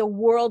us or what the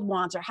world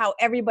wants or how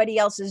everybody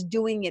else is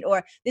doing it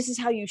or this is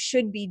how you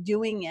should be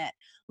doing it.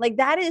 Like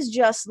that is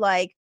just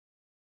like,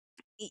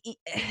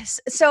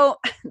 so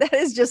that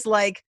is just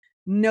like,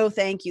 no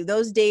thank you,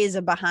 those days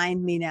are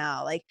behind me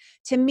now. Like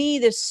to me,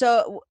 there's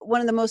so one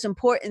of the most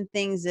important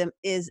things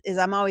is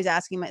I'm always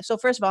asking so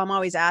first of all, I'm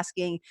always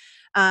asking,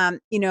 I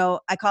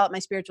call it my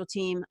spiritual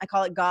team, I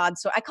call it God,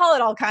 so I call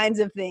it all kinds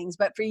of things,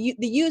 but for you,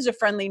 the user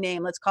friendly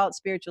name, let's call it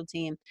spiritual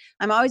team.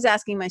 I'm always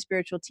asking my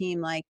spiritual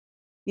team, like,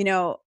 you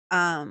know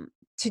um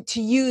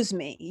to use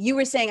me. You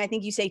were saying, I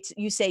think you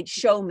say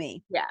show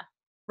me, Yeah.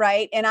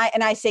 right? And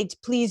I say,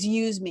 please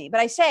use me. But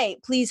I say,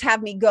 please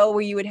have me go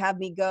where you would have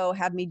me go,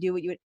 have me do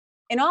what you would.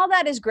 And all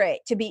that is great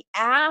to be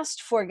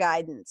asked for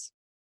guidance.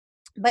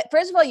 But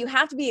first of all, you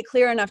have to be a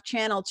clear enough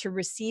channel to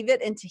receive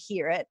it and to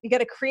hear it. You got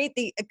to create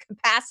the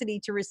capacity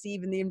to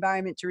receive and the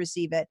environment to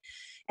receive it.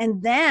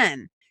 And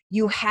then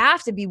you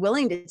have to be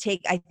willing to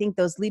take, I think,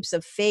 those leaps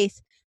of faith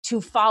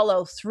to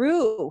follow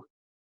through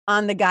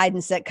on the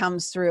guidance that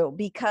comes through,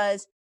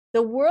 because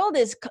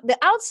the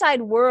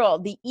outside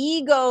world, the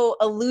ego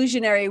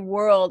illusionary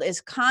world is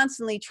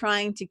constantly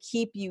trying to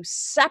keep you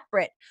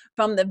separate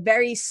from the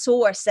very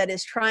source that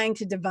is trying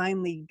to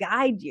divinely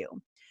guide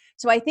you.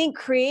 So I think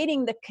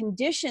creating the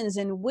conditions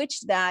in which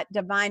that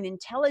divine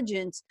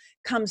intelligence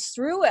comes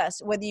through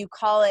us, whether you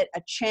call it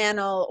a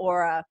channel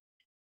or a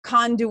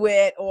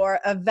conduit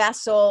or a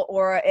vessel,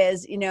 or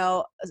as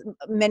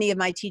many of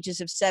my teachers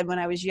have said when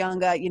I was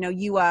younger,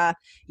 you are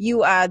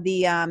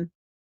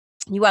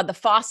the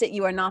faucet,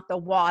 you are not the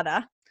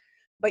water,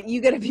 but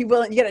you got to be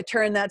willing, you got to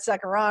turn that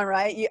sucker on,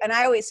 right? And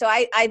I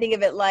think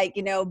of it like,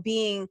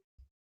 being,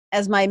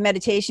 as my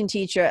meditation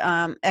teacher,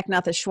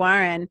 Eknath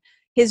Easwaran,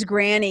 his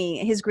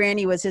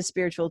granny was his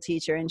spiritual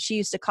teacher, and she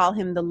used to call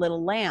him the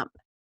little lamp.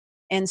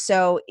 And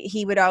so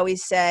he would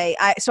always say,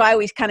 I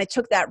always kind of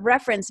took that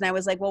reference and I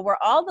was like, well, we're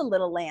all the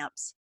little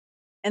lamps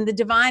and the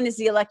divine is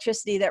the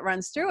electricity that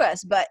runs through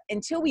us. But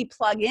until we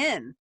plug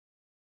in,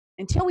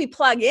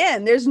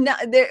 there's not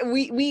there.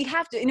 We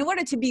have to, in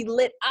order to be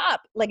lit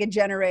up like a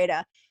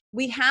generator,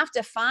 we have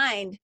to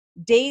find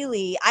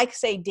daily, I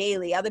say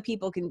daily, other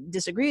people can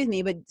disagree with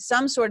me, but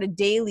some sort of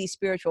daily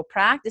spiritual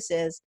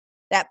practices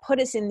that put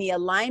us in the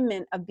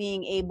alignment of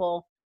being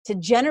able to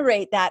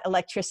generate that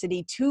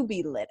electricity to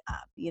be lit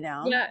up,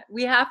 Yeah,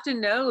 we have to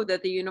know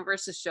that the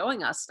universe is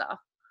showing us stuff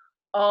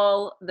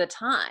all the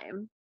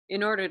time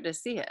in order to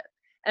see it.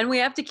 And we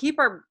have to keep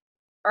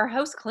our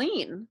house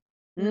clean.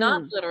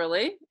 Not Mm.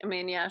 literally. I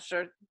mean, yeah,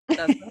 sure,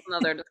 that's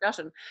another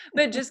discussion.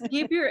 But just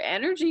keep your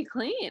energy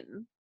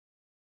clean.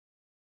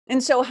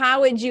 And so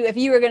how would you, if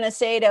you were going to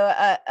say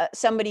to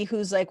somebody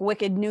who's like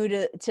wicked new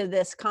to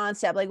this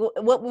concept, like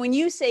what, when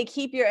you say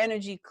keep your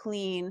energy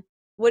clean,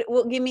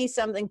 what give me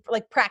something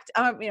like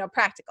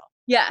practical.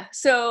 Yeah.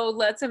 So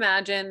let's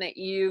imagine that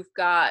you're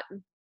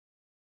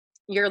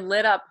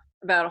lit up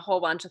about a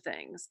whole bunch of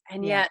things.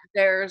 And Yeah. yet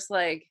there's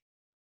like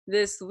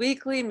this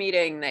weekly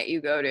meeting that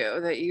you go to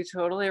that you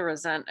totally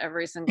resent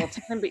every single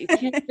time, but you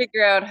can't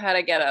figure out how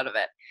to get out of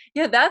it.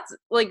 Yeah, that's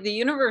like the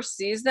universe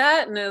sees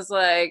that and is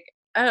like,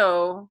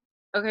 oh,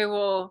 okay,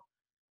 well,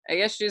 I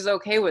guess she's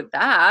okay with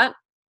that.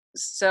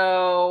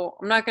 So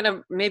I'm not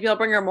gonna, maybe I'll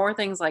bring her more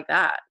things like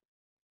that.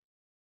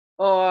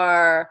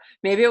 Or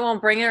maybe it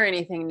won't bring her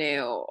anything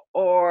new.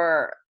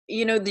 Or,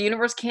 the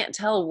universe can't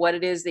tell what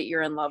it is that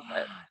you're in love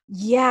with.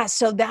 Yeah,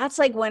 so that's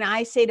like when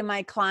I say to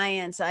my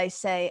clients, I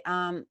say,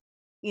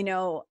 you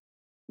know,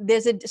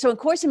 so in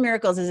Course in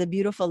Miracles, there's a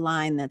beautiful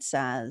line that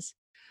says,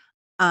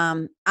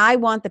 I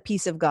want the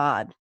peace of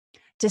God.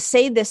 To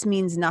say this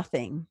means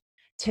nothing.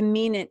 To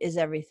mean it is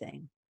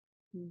everything.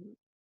 Mhm.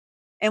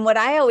 And what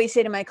I always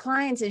say to my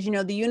clients is,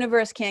 the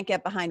universe can't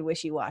get behind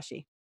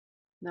wishy-washy.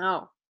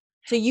 No.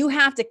 So you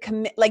have to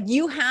commit, like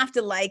you have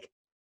to like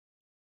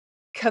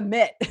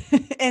commit.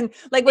 And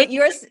like And what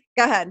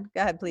go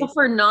ahead, please.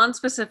 for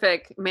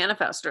non-specific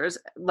manifestors,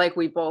 like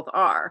we both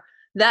are,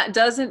 that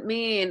doesn't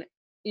mean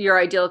your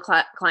ideal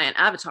client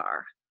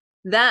avatar.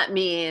 That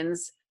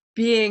means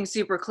being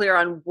super clear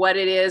on what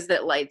it is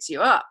that lights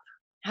you up,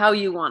 how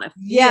you want to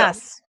feel.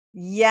 Yes.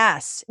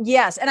 Yes.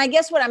 Yes. And I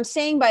guess what I'm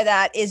saying by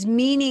that is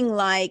meaning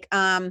like,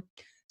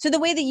 so the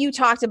way that you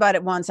talked about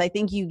it once, I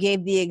think you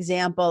gave the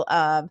example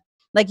of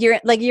like you're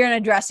in a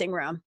dressing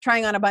room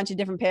trying on a bunch of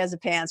different pairs of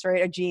pants, right?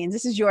 Or jeans.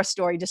 This is your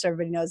story, just so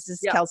everybody knows. This is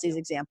Yeah. Kelsey's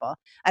example.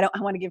 I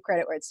want to give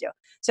credit where it's due.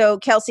 So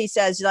Kelsey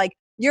says, like,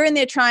 you're in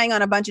there trying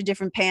on a bunch of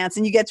different pants,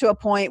 and you get to a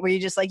point where you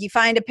just like, you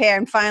find a pair,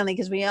 and finally,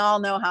 because we all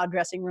know how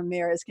dressing room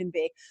mirrors can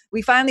be,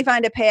 we finally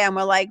find a pair, and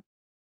we're like,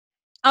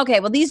 okay,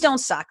 well, these don't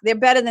suck. They're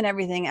better than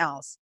everything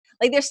else.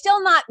 Like, they're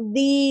still not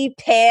the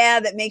pair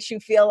that makes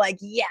you feel like,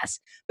 yes,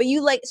 but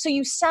so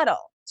you settle.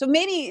 So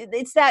maybe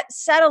it's that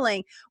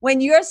settling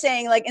when you're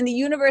saying like, and the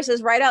universe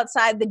is right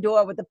outside the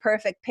door with the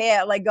perfect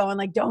pair, like going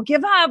like, don't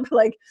give up.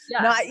 Like,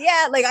 Yes. not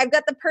yet. Like, I've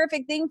got the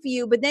perfect thing for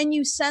you. But then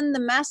you send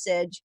the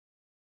message,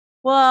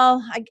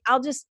 well,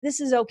 this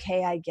is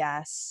okay, I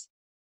guess.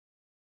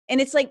 And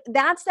it's like,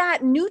 that's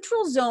that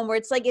neutral zone where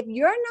it's like, if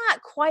you're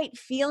not quite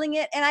feeling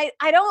it, and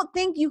I don't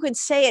think you could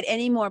say it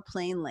any more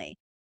plainly,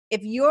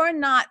 if you're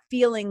not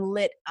feeling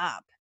lit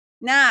up.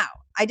 Now,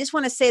 I just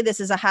want to say this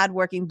as a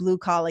hardworking blue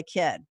collar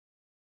kid.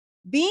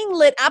 Being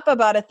lit up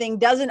about a thing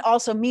doesn't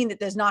also mean that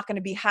there's not going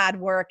to be hard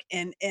work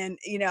and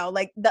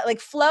like that,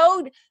 like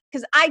flow,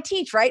 because I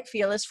teach, right?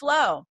 Feel is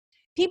flow.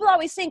 People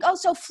always think, oh,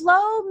 so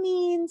flow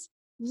means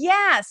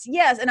yes,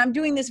 yes. And I'm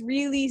doing this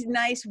really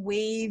nice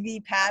wavy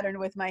pattern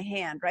with my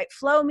hand, right?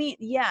 Flow means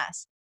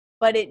yes,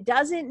 but it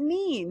doesn't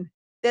mean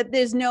that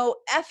there's no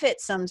effort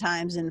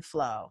sometimes in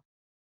flow.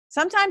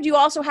 Sometimes you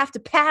also have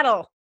to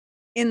paddle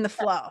in the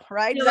flow,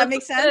 right? Does that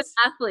Let's make look at an sense?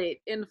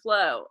 athlete in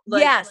flow.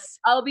 Like, Yes.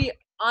 I'll be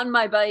on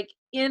my bike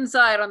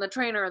inside on the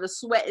trainer. The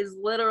sweat is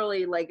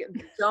literally like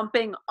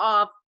dumping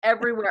off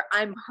everywhere.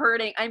 I'm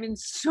hurting. I'm in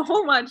so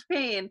much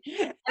pain,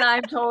 and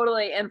I'm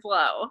totally in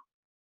flow.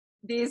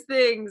 These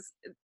things,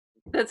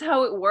 that's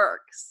how it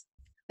works.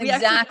 We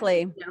actually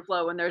Exactly. in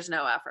flow when there's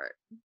no effort.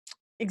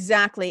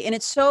 Exactly. And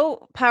it's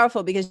so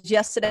powerful because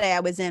yesterday I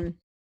was in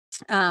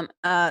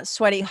a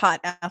sweaty,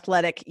 hot,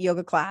 athletic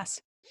yoga class.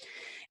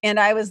 And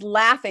I was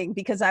laughing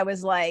because I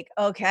was like,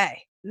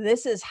 okay,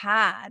 this is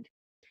hard.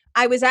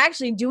 I was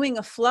actually doing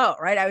a flow,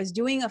 right? I was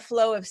doing a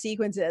flow of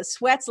sequences,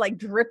 sweat's like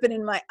dripping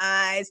in my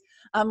eyes.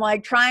 I'm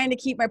like trying to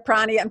keep my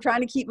prana. I'm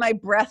trying to keep my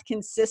breath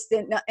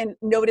consistent and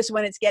notice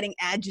when it's getting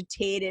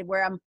agitated,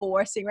 where I'm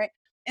forcing, right?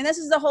 And this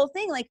is the whole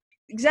thing, like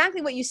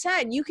exactly what you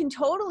said. You can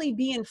totally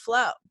be in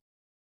flow.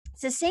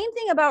 It's the same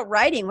thing about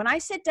writing. When I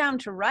sit down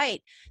to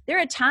write, there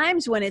are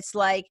times when it's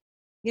like,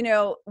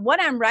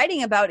 what I'm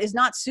writing about is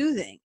not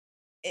soothing.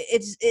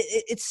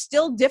 It's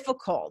still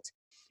difficult,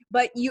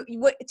 but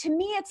to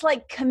me, it's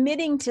like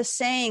committing to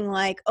saying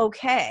like,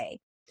 okay,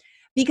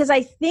 because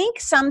I think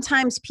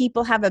sometimes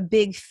people have a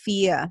big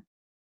fear,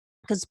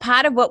 because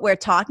part of what we're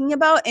talking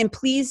about, and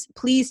please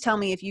tell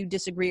me if you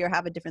disagree or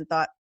have a different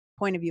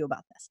point of view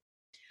about this.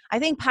 I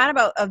think part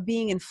of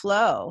being in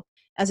flow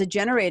as a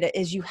generator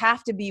is you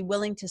have to be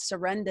willing to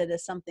surrender to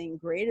something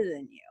greater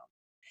than you.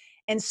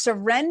 And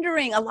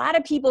surrendering, a lot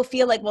of people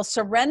feel like, well,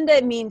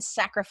 surrender means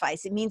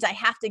sacrifice. It means I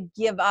have to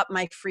give up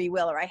my free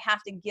will, or I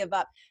have to give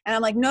up. And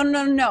I'm like, no,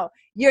 no, no, no.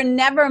 You're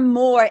never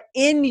more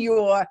in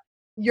your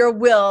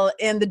will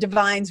and the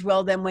divine's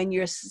will than when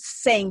you're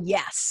saying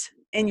yes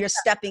and you're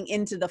stepping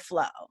into the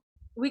flow.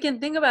 We can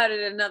think about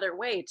it another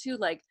way too.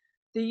 Like,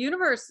 the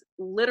universe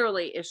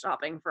literally is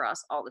shopping for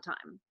us all the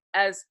time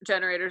as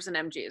generators and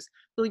MGs.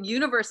 The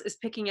universe is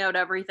picking out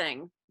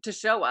everything to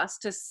show us,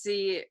 to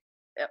see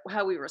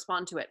how we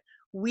respond to it.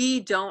 We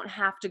don't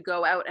have to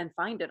go out and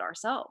find it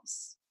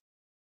ourselves.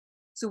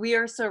 So we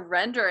are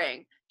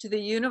surrendering to the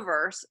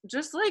universe,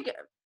 just like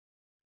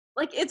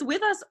it's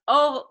with us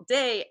all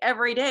day,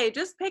 every day,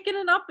 just picking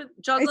it up and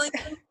juggling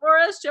things for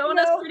us, showing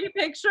us pretty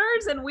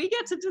pictures, and we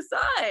get to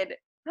decide.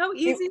 How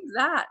easy is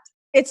that?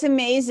 It's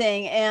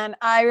amazing. And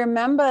I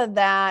remember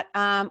that,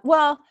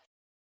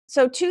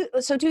 so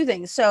two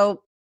things.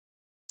 So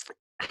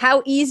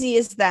how easy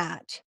is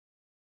that?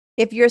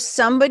 If you're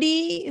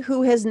somebody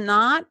who has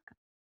not,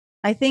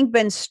 I think,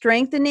 been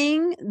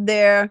strengthening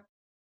their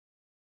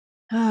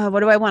what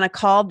do I want to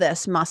call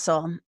this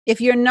muscle?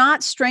 If you're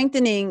not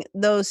strengthening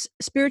those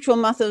spiritual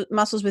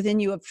muscles within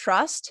you of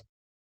trust,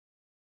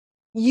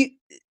 you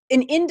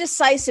an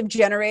indecisive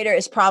generator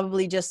is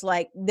probably just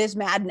like this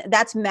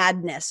that's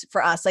madness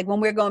for us, like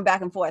when we're going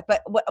back and forth.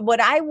 But what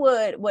I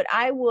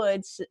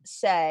would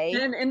say,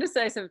 An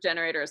indecisive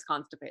generator is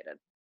constipated.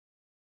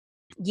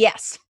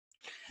 yes.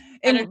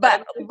 And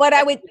But what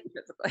I would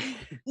physically.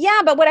 Yeah,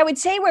 but what I would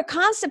say we're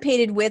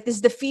constipated with is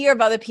the fear of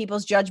other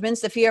people's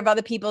judgments, the fear of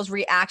other people's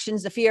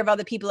reactions, the fear of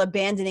other people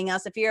abandoning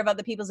us, the fear of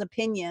other people's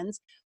opinions.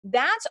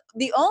 That's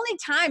the only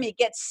time it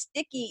gets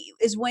sticky,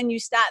 is when you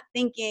start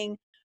thinking,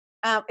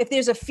 if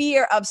there's a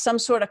fear of some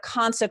sort of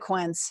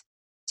consequence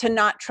to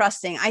not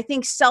trusting. I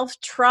think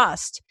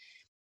self-trust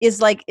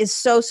is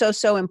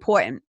so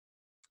important.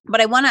 But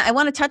I want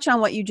to touch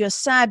on what you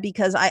just said,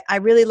 because I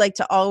really like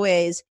to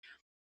always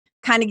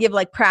kind of give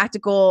like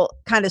practical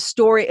kind of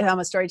story. I'm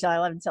a storyteller. I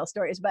love to tell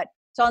stories. But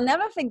so I'll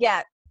never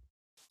forget,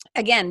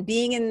 again,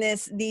 being in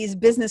these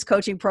business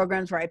coaching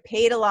programs where I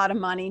paid a lot of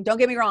money. Don't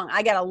get me wrong,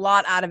 I got a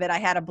lot out of it. I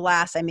had a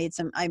blast. I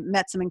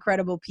met some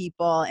incredible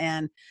people,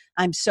 and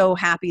I'm so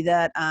happy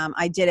that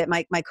I did it.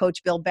 My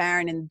coach Bill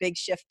Barron and Big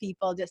Shift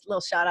people, just a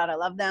little shout out. I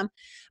love them.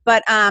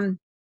 But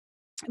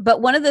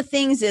one of the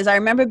things is, I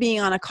remember being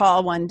on a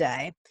call one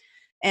day,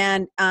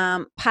 and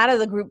part of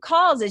the group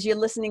calls is you're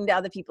listening to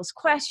other people's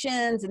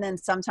questions, and then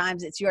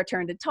sometimes it's your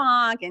turn to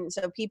talk. And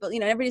so people,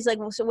 everybody's like,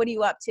 well, so what are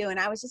you up to? And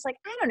I was just like,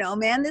 I don't know,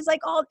 man. There's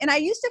like and I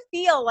used to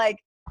feel like,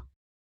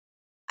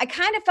 I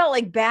kind of felt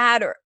like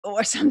bad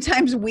or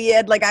sometimes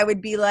weird. Like I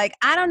would be like,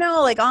 I don't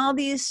know, like all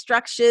these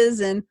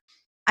structures. And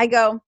I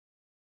go,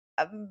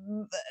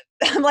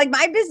 I'm like,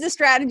 my business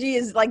strategy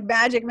is like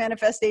magic,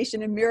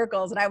 manifestation, and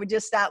miracles. And I would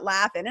just start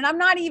laughing. And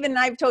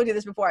I've told you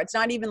this before, it's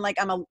not even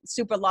like I'm a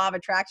super law of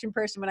attraction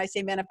person when I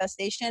say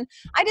manifestation.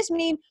 I just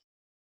mean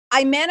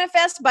I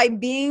manifest by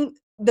being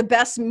the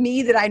best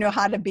me that I know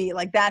how to be.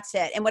 Like, that's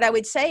it. And what I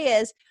would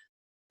say is,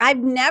 I've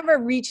never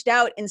reached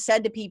out and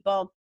said to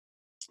people,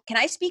 can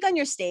I speak on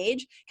your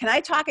stage? Can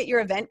I talk at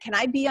your event? Can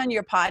I be on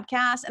your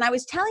podcast? And I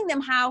was telling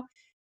them how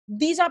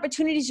these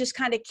opportunities just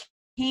kind of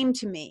came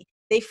to me.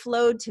 They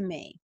flowed to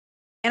me.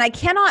 And I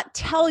cannot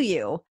tell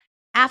you,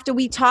 after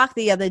we talked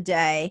the other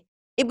day,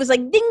 it was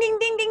like ding, ding,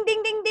 ding, ding,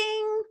 ding, ding,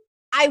 ding.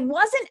 I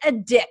wasn't a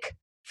dick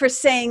for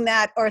saying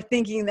that or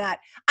thinking that.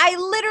 I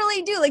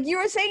literally do. Like you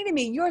were saying to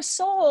me, your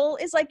soul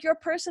is like your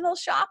personal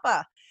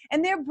shopper,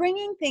 and they're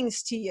bringing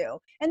things to you.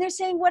 And they're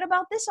saying, what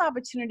about this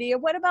opportunity? Or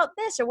what about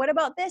this? Or what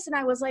about this? And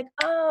I was like,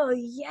 oh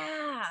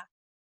yeah.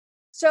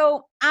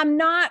 So I'm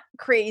not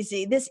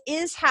crazy. This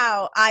is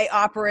how I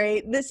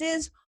operate. This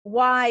is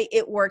why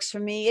it works for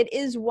me. It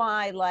is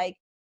why, like,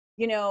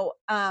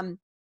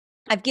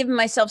 I've given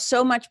myself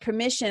so much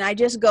permission. I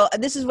just go,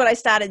 this is what I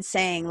started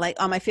saying, like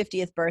on my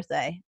 50th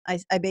birthday.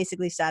 I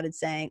basically started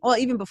saying, well,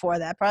 even before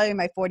that, probably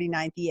my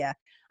 49th year,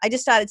 I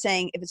just started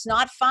saying, if it's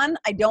not fun,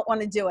 I don't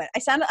want to do it. I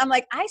sound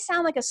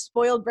like a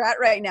spoiled brat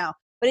right now,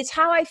 but it's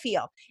how I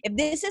feel. If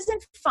this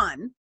isn't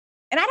fun,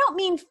 and I don't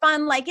mean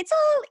fun like it's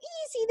all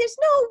easy, there's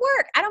no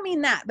work. I don't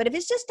mean that. But if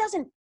it just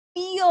doesn't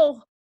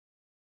feel,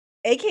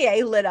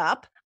 AKA lit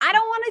up, I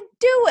don't want to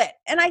do it.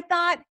 And I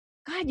thought,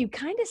 God, you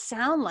kind of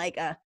sound like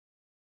a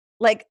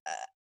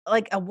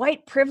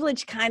white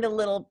privilege kind of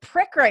little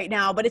prick right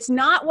now, but it's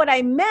not what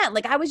I meant.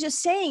 Like I was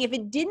just saying, if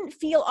it didn't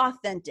feel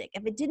authentic,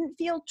 if it didn't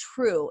feel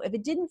true, if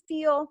it didn't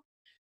feel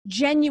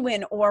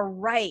genuine or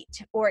right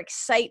or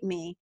excite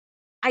me,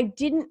 I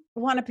didn't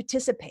want to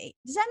participate.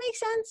 Does that make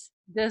sense?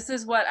 This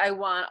is what I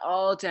want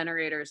all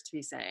generators to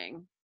be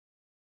saying.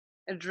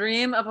 A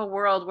dream of a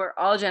world where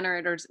all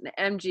generators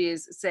and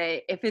MGs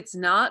say, if it's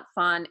not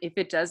fun, if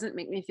it doesn't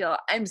make me feel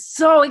I'm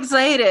so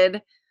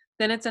excited,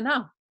 then it's a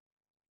no.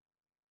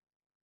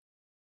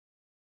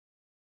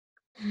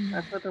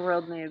 That's what the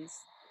world needs.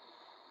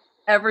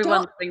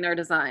 Everyone living their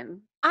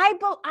design.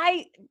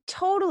 I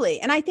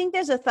totally. And I think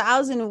there's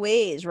 1,000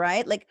 ways,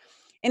 right? Like,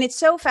 and it's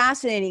so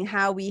fascinating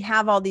how we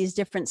have all these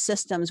different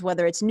systems,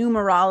 whether it's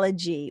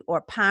numerology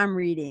or palm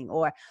reading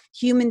or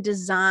human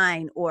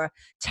design or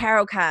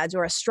tarot cards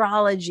or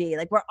astrology.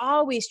 Like we're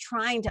always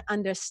trying to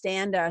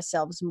understand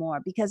ourselves more,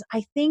 because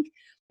I think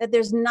that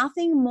there's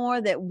nothing more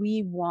that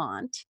we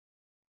want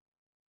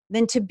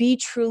than to be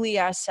truly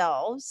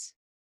ourselves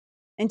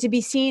and to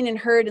be seen and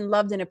heard and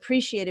loved and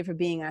appreciated for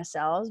being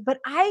ourselves. But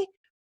I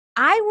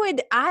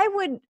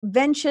would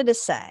venture to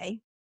say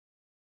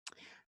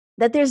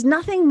that there's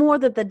nothing more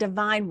that the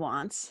divine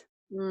wants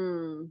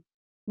than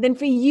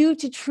for you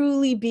to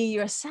truly be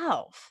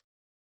yourself,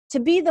 to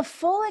be the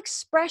full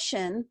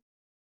expression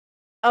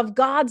of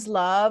God's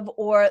love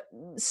or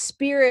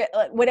spirit.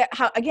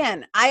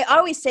 Again, I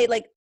always say,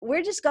 like,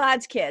 we're just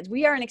God's kids.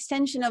 We are an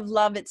extension of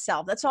love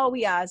itself. That's all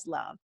we are, is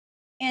love.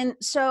 And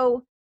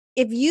so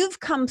if you've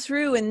come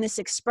through in this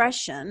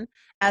expression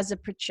as a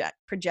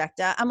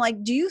projector, I'm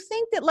like, do you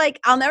think that, like,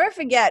 I'll never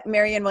forget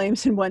Marianne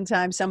Williamson one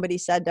time, somebody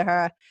said to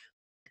her,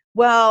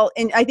 well,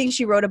 and I think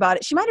she wrote about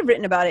it. She might've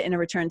written about it in A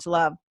Return to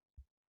Love,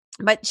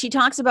 but she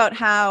talks about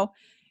how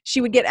she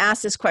would get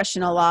asked this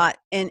question a lot,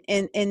 and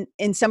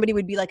somebody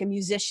would be like a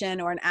musician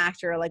or an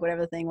actor or like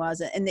whatever the thing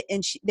was, and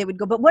they would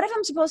go, but what if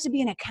I'm supposed to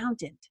be an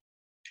accountant?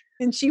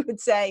 And she would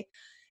say,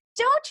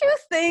 don't you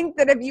think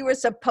that if you were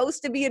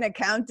supposed to be an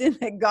accountant,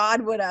 that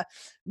God would have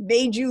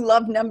made you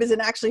love numbers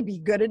and actually be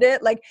good at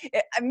it? Like,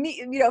 I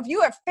mean, if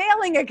you are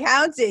failing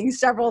accounting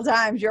several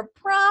times, you're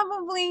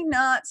probably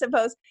not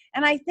supposed.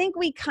 And I think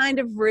we kind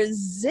of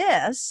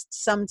resist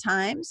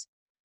sometimes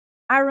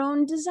our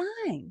own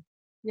design.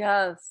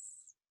 Yes.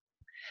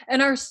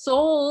 And our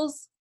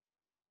souls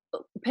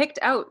picked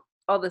out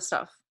all this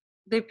stuff.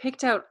 They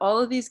picked out all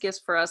of these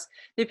gifts for us.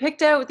 They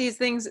picked out these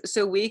things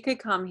so we could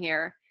come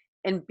here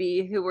and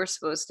be who we're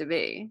supposed to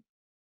be.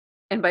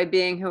 And by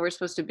being who we're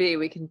supposed to be,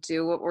 we can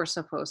do what we're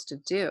supposed to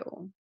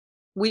do.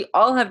 We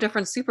all have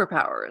different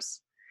superpowers.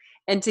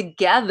 And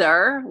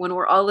together, when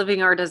we're all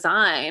living our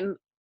design,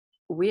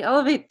 we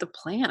elevate the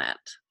planet.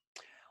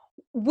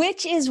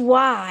 Which is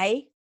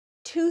why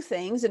two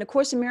things, in A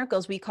Course in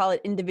Miracles, we call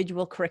it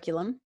individual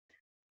curriculum.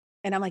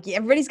 And I'm like, yeah,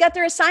 everybody's got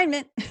their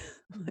assignment.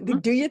 Mm-hmm.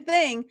 Do your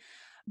thing.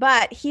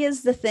 But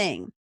here's the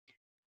thing.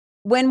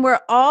 When we're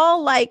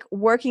all like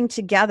working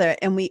together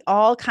and we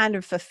all kind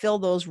of fulfill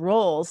those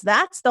roles,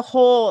 that's the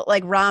whole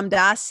like Ram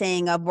Dass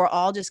saying of we're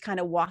all just kind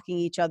of walking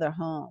each other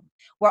home.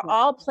 We're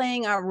all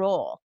playing our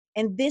role.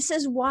 And this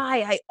is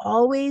why I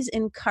always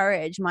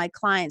encourage my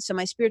clients, so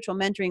my spiritual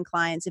mentoring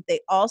clients, if they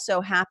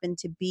also happen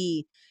to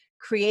be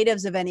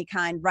creatives of any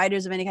kind,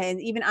 writers of any kind,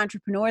 and even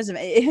entrepreneurs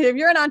if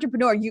you're an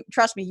entrepreneur, you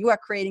trust me, you are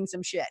creating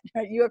some shit,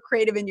 right? You are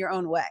creative in your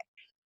own way.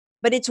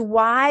 But it's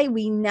why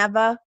we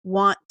never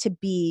want to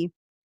be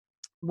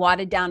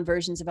watered down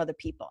versions of other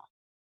people.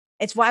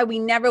 It's why we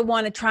never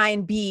want to try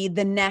and be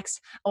the next,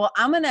 well,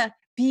 I'm going to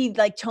be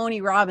like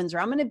Tony Robbins, or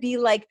I'm going to be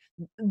like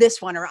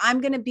this one, or I'm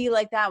going to be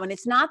like that one.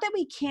 It's not that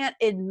we can't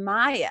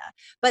admire,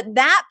 but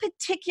that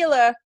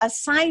particular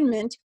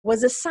assignment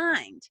was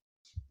assigned.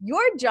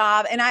 Your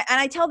job, and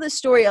I tell this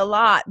story a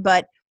lot,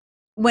 but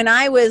when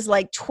I was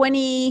like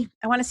 20,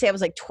 I want to say I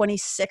was like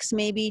 26,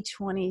 maybe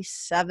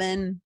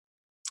 27.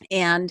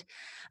 And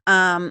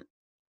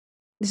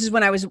this is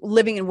when I was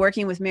living and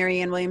working with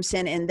Marianne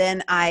Williamson. And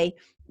then I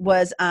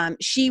was,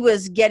 she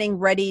was getting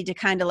ready to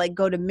kind of like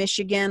go to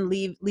Michigan,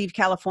 leave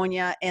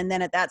California. And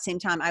then at that same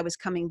time, I was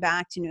coming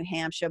back to New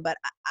Hampshire. But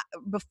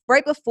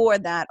right before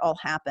that all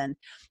happened,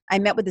 I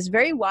met with this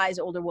very wise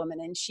older woman,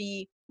 and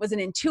she was an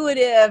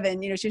intuitive,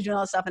 and, she was doing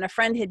all this stuff. And a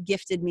friend had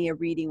gifted me a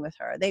reading with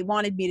her. They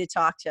wanted me to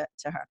talk to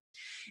her.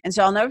 And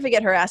so I'll never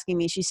forget her asking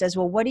me, she says,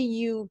 well, what do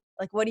you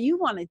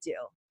want to do?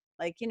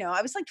 Like,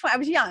 I was like, I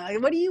was young.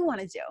 Like, what do you want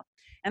to do?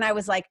 And I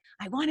was like,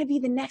 I want to be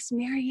the next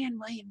Marianne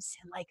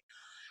Williamson. Like,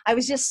 I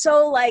was just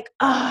so like,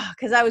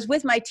 because I was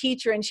with my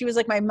teacher, and she was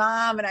like my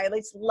mom, and I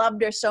just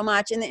loved her so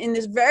much. And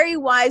this very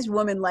wise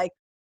woman, like,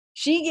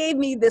 she gave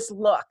me this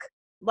look,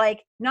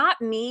 like, not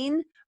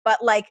mean,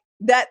 but like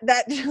that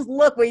just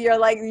look where you're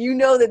like,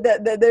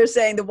 that they're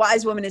saying, the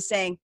wise woman is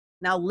saying,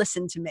 now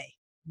listen to me.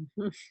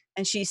 Mm-hmm.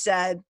 And she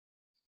said,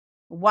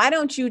 why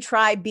don't you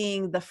try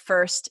being the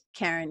first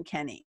Karen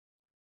Kenney?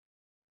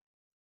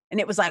 And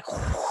it was like,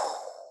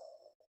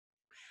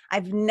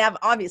 I've never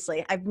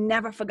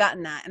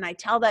forgotten that. And I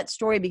tell that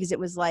story because it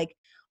was like,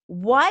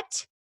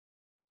 what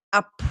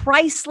a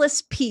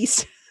priceless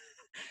piece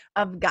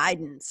of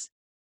guidance.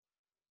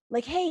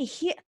 Like, hey,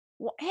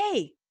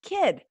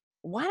 kid,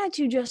 why don't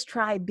you just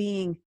try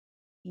being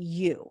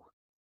you?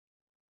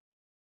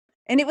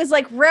 And it was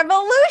like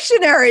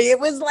revolutionary. It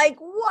was like,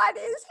 what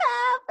is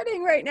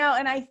happening right now?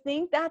 And I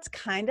think that's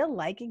kind of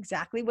like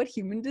exactly what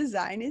human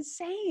design is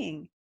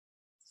saying.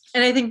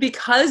 And I think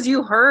because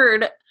you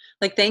heard,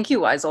 like, thank you,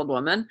 wise old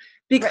woman,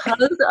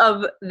 because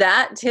of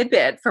that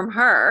tidbit from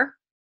her,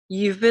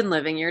 you've been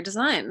living your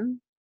design.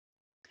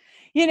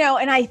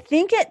 And I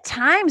think at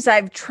times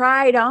I've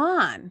tried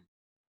on,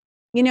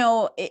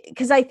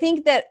 because I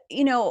think that,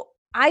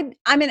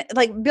 I'm in,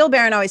 like Bill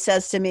Barron always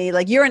says to me,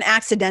 like, you're an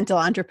accidental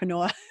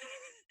entrepreneur.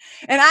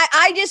 And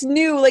I just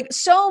knew, like,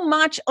 so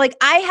much, like,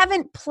 I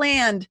haven't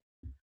planned,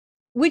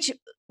 which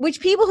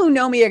people who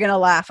know me are going to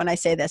laugh when I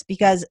say this,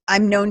 because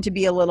I'm known to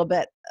be a little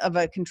bit of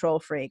a control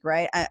freak,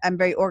 right? I'm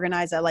very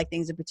organized. I like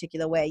things a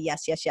particular way.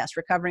 Yes.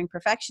 Recovering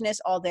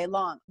perfectionist all day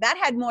long. That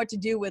had more to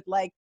do with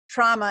like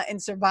trauma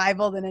and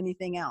survival than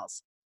anything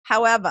else.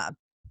 However,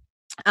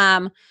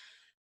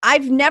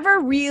 I've never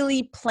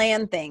really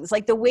planned things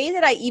like the way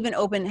that I even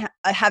opened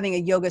having a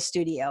yoga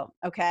studio.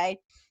 Okay.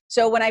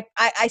 So when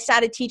I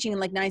started teaching in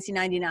like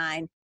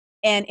 1999,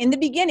 and in the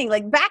beginning,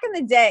 like back in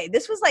the day,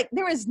 this was like,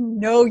 there was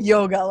no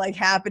yoga like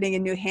happening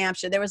in New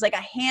Hampshire. There was like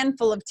a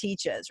handful of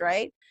teachers,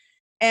 right?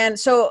 And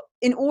so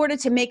in order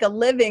to make a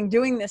living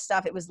doing this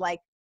stuff, it was like,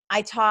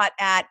 I taught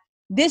at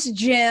this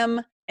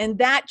gym and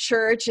that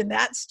church and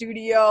that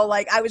studio.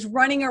 Like I was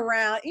running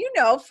around,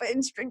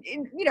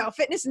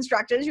 fitness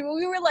instructors. We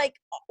were like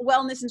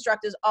wellness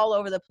instructors all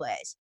over the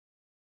place.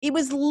 It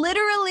was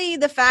literally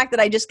the fact that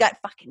I just got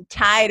fucking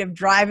tired of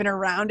driving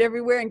around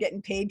everywhere and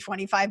getting paid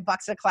 $25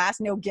 a class,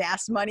 no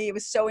gas money. It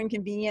was so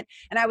inconvenient.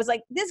 And I was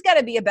like, there's got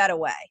to be a better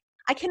way.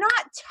 I cannot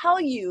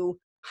tell you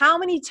how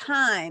many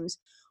times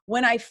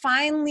when I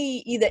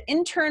finally, either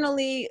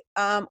internally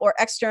or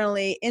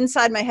externally,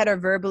 inside my head or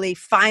verbally,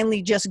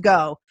 finally just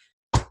go,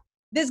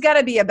 there's got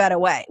to be a better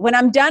way. When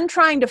I'm done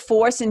trying to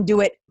force and do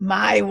it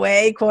my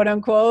way, quote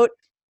unquote,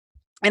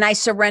 and I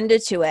surrender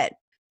to it.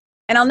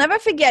 And I'll never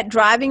forget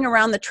driving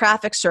around the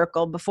traffic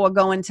circle before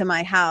going to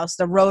my house,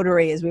 the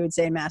rotary, as we would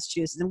say in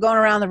Massachusetts. I'm going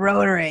around the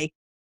rotary,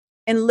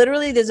 and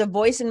literally there's a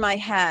voice in my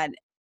head.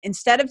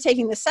 Instead of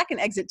taking the second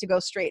exit to go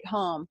straight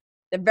home,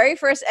 the very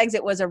first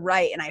exit was a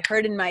right. And I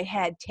heard in my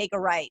head, take a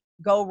right,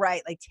 go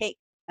right, like take.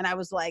 And I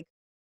was like,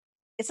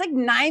 it's like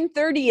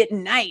 9:30 at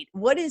night.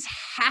 What is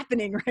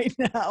happening right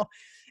now?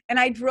 And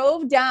I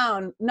drove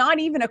down not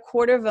even a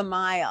quarter of a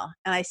mile,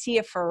 and I see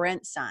a for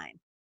rent sign.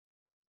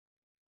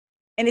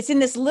 And it's in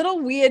this little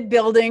weird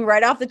building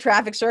right off the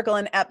traffic circle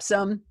in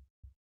Epsom.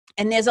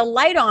 And there's a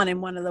light on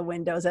in one of the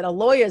windows at a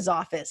lawyer's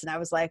office. And I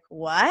was like,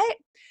 what?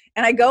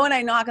 And I go and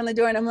I knock on the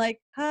door and I'm like,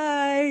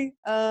 hi,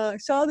 I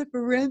saw the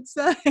for rent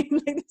sign.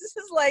 Like, this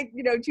is like,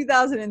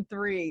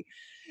 2003.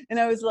 And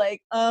I was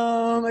like,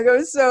 I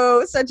go,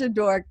 such a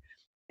dork.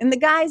 And the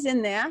guy's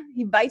in there.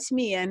 He bites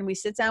me in. We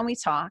sit down, we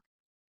talk.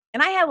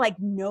 And I have like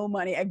no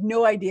money. I have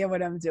no idea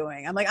what I'm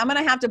doing. I'm like, I'm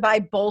going to have to buy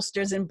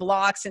bolsters and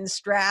blocks and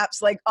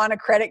straps like on a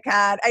credit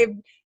card. I've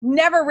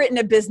never written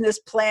a business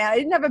plan. I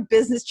didn't have a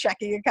business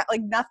checking account,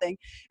 like nothing.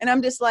 And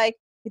I'm just like,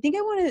 I think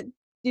I want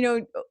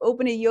to,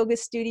 open a yoga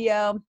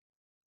studio.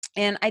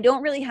 And I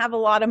don't really have a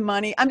lot of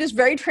money. I'm just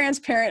very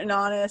transparent and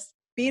honest,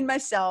 being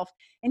myself.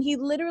 And he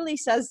literally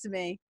says to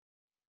me,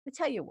 I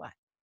tell you what,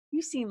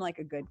 you seem like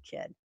a good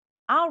kid.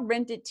 I'll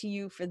rent it to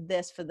you for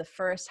the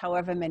first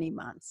however many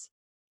months.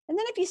 And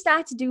then if you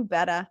start to do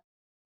better,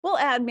 we'll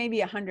add maybe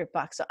 $100.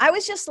 So I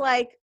was just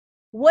like,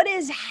 what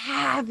is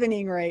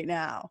happening right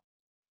now?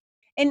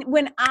 And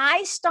when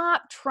I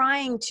stopped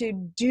trying to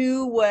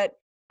do what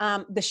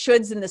the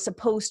shoulds and the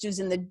supposed tos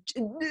and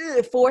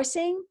the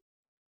forcing,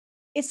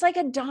 it's like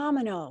a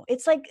domino.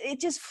 It's like, it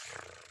just,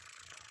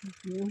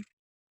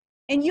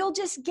 and you'll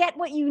just get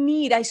what you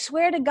need. I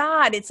swear to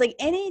God, it's like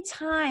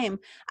anytime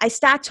I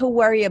start to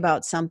worry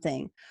about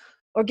something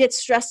or get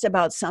stressed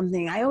about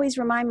something, I always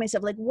remind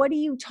myself, like, what are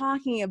you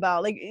talking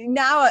about? Like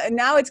now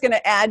it's going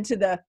to add to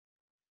the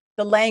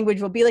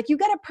language will be like, you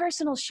got a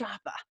personal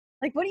shopper.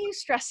 Like, what are you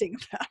stressing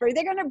about? Right?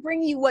 They're going to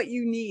bring you what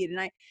you need.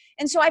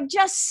 And so I've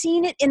just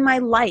seen it in my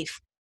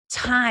life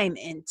time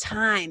and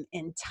time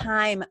and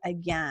time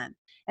again.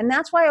 And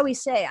that's why I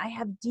always say I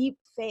have deep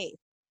faith.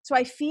 So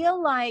I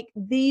feel like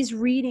these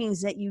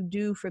readings that you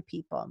do for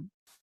people,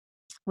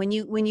 when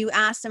you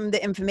ask them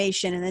the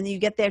information and then you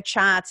get their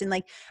chats, and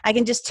like, I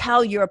can just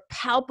tell your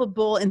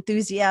palpable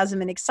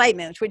enthusiasm and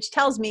excitement, which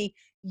tells me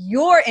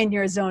you're in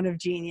your zone of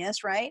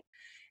genius, right?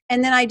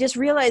 And then I just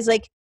realized,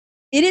 like,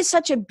 it is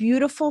such a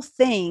beautiful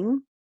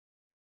thing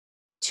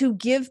to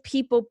give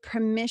people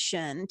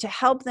permission to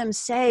help them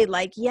say,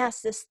 like,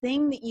 yes, this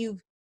thing that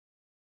you've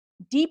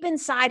deep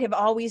inside have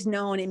always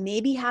known and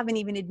maybe haven't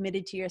even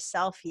admitted to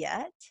yourself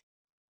yet,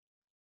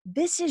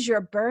 this is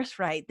your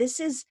birthright. This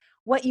is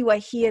what you are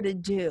here to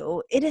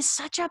do. It is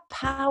such a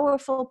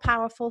powerful,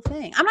 powerful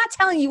thing. I'm not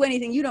telling you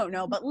anything you don't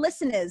know, but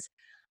listeners,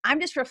 I'm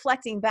just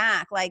reflecting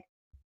back, like,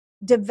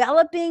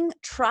 developing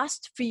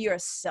trust for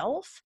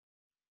yourself,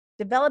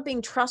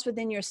 developing trust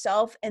within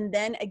yourself. And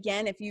then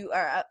again, if you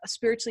are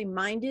spiritually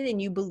minded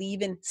and you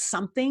believe in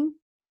something,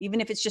 even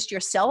if it's just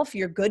yourself,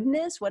 your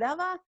goodness,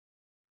 whatever,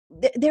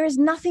 there is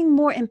nothing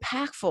more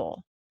impactful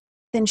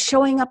than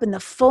showing up in the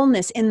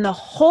fullness, in the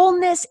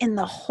wholeness, in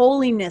the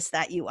holiness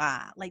that you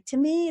are. Like, to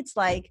me, it's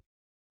like,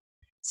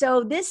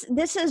 so this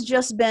has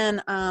just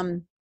been,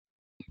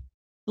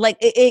 like,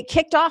 it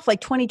kicked off like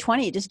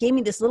 2020. It just gave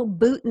me this little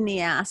boot in the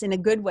ass, in a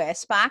good way, a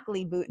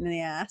sparkly boot in the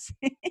ass.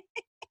 It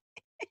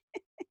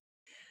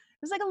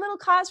was like a little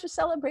cause for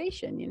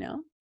celebration,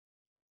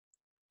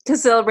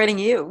 Because celebrating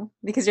you,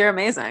 because you're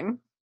amazing.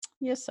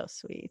 You're so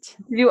sweet.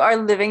 You are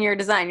living your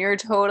design. You're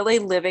totally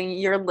living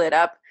your lit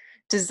up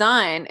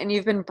design, and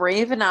you've been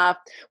brave enough.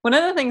 One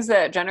of the things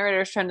that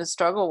generators tend to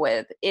struggle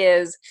with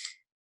is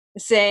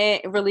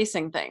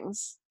releasing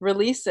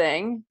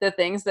the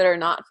things that are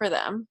not for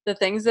them, the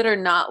things that are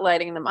not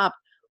lighting them up,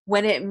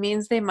 when it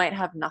means they might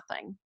have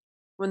nothing,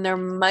 when there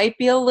might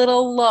be a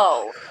little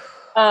low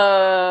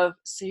of,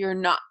 so you're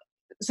not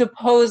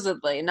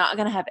supposedly not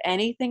going to have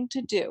anything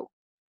to do,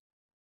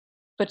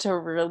 but to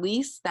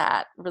release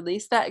that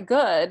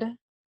good,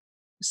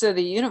 so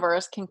the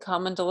universe can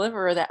come and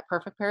deliver that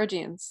perfect pair of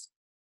jeans.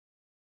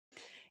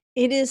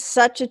 It is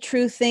such a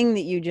true thing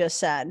that you just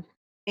said.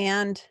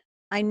 And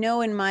I know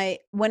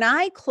when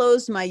I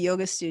closed my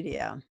yoga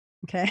studio,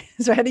 okay,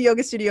 so I had a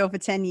yoga studio for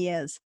 10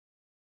 years.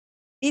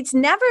 It's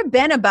never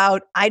been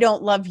about, I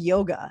don't love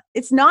yoga.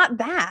 It's not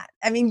that.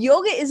 I mean,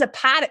 yoga is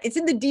it's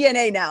in the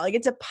DNA now. Like,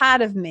 it's a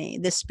part of me,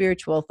 the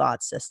spiritual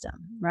thought system,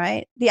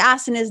 right? The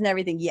asanas and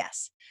everything.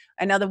 Yes.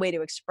 Another way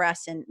to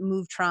express and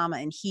move trauma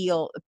and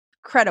heal.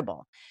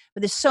 Incredible.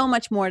 But there's so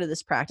much more to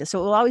this practice. So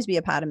it will always be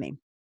a part of me.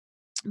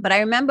 But I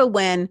remember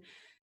when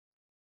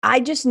I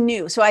just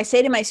knew. So I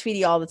say to my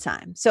sweetie all the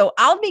time, so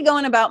I'll be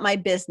going about my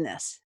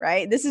business,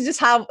 right? This is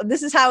how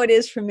it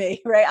is for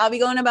me, right? I'll be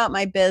going about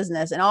my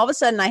business. And all of a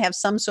sudden I have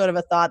some sort of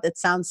a thought that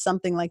sounds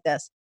something like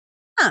this.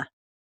 Huh,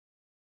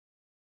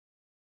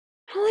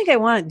 I don't think I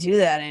want to do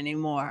that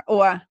anymore.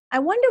 Or I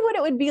wonder what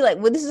it would be like.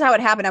 Well, this is how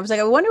it happened. I was like,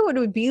 I wonder what it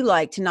would be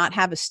like to not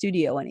have a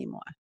studio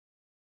anymore.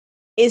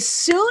 As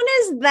soon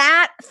as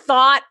that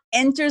thought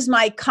enters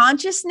my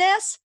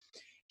consciousness,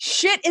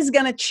 shit is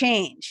going to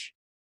change.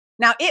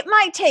 Now, it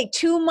might take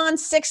 2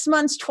 months, 6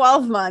 months,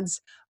 12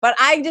 months, but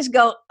I just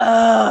go,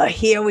 oh,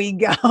 here we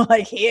go.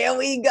 Like, here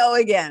we go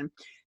again.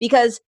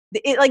 Because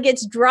it like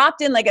gets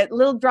dropped in like a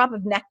little drop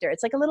of nectar.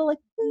 It's like a little like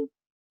boop,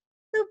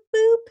 boop,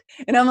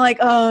 boop. And I'm like,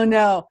 oh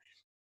no.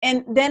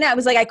 And then I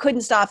was like, I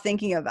couldn't stop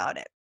thinking about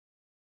it.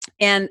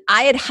 And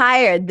I had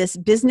hired this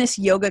business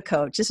yoga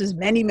coach. This was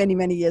many, many,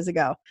 many years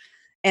ago.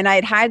 And I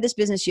had hired this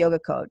business yoga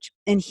coach,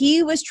 and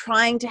he was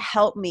trying to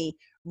help me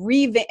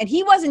revamp. And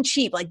he wasn't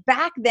cheap. Like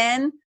back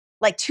then,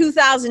 like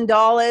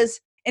 $2,000.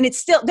 And it's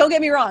still, don't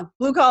get me wrong,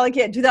 blue collar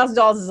kid,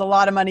 $2,000 is a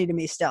lot of money to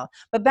me still.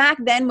 But back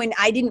then when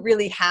I didn't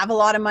really have a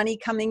lot of money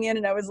coming in,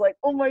 and I was like,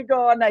 oh my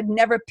God, and I'd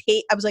never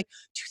paid, I was like,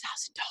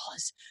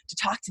 $2,000 to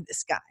talk to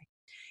this guy.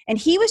 And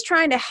he was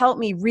trying to help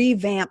me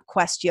revamp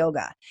Quest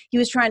Yoga. He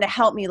was trying to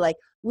help me like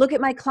look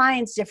at my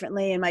clients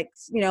differently and my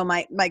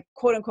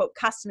quote unquote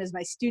customers,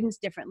 my students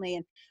differently.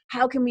 And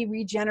how can we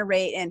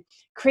regenerate and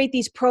create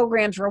these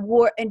programs,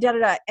 reward and da da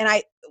da.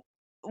 And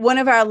one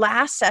of our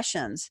last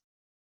sessions,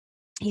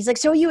 he's like,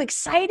 so are you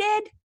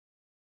excited?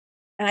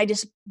 And I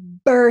just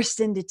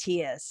burst into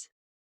tears.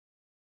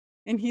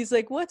 And he's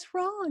like, what's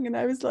wrong? And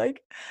I was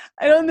like,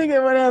 I don't think I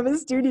want to have a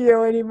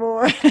studio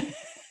anymore.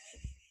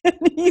 And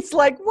he's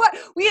like, what?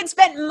 We had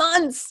spent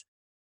months.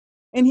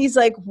 And he's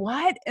like,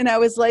 what? And I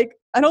was like,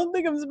 I don't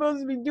think I'm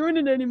supposed to be doing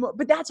it anymore.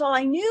 But that's all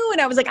I knew. And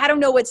I was like, I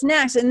don't know what's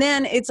next. And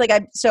then it's like,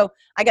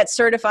 I got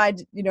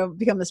certified,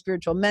 become a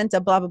spiritual mentor,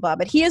 blah, blah, blah.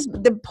 But here's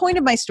the point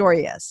of my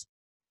story is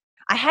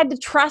I had to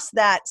trust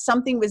that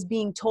something was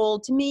being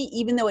told to me,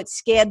 even though it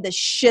scared the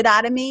shit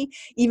out of me,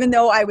 even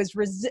though I was,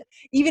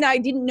 I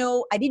didn't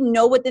know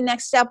what the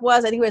next step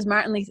was. I think it was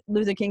Martin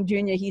Luther King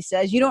Jr. He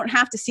says, you don't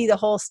have to see the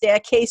whole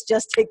staircase,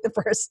 just take the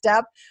first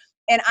step.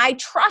 And I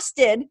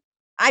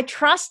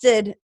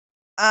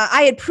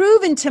had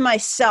proven to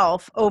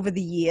myself over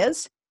the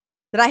years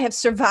that I have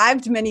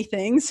survived many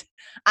things.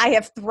 I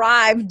have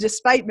thrived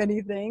despite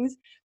many things,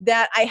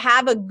 that I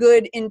have a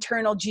good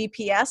internal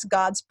GPS.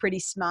 God's pretty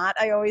smart,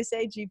 I always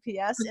say,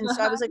 GPS. And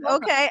so I was like,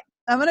 okay,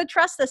 I'm going to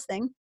trust this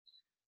thing.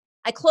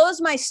 I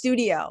closed my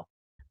studio.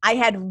 I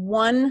had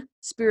one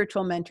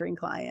spiritual mentoring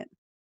client.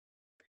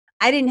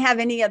 I didn't have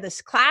any other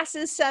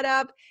classes set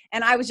up.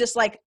 And I was just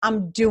like,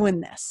 I'm doing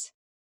this.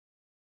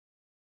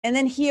 And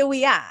then here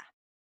we are.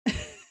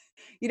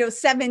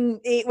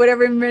 7, 8,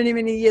 whatever, many,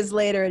 many years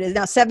later it is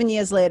now, 7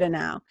 years later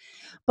now.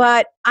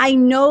 But I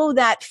know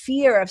that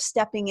fear of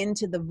stepping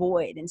into the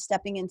void and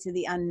stepping into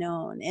the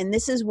unknown. And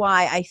this is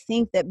why I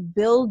think that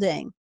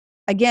building,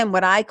 again,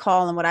 what I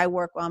call and what I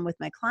work on with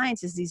my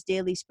clients is these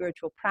daily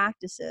spiritual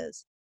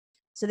practices,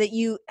 so that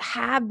you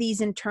have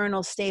these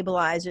internal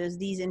stabilizers,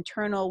 these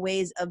internal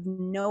ways of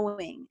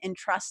knowing and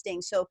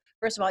trusting. So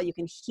first of all, you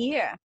can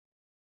hear.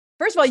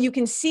 First of all, you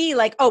can see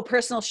like, oh,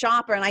 personal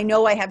shopper, and I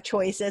know I have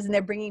choices and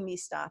they're bringing me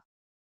stuff.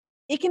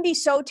 It can be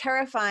so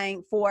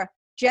terrifying for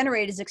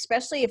generators,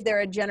 especially if they're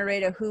a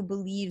generator who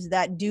believes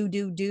that do,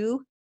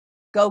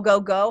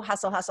 go,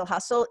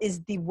 hustle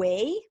is the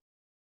way,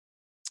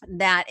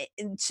 that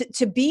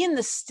to be in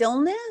the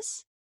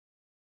stillness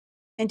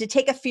and to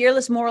take a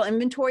fearless moral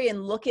inventory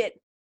and look at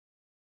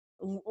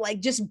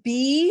like just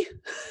be,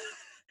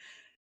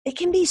 it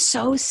can be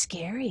so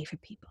scary for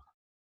people.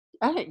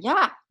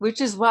 Yeah, which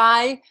is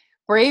why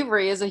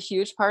bravery is a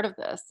huge part of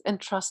this, and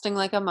trusting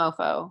like a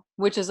mofo,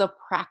 which is a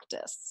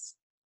practice.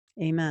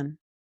 Amen.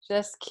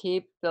 Just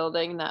keep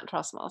building that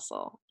trust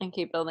muscle and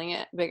keep building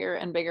it bigger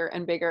and bigger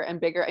and bigger and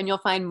bigger. And you'll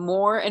find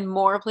more and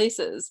more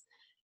places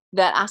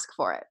that ask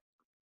for it,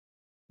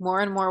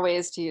 more and more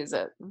ways to use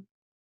it.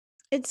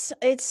 It's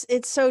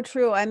so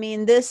true. I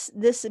mean, this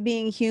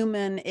being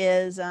human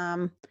is,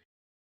 I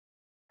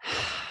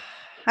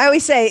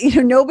always say,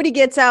 nobody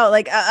gets out.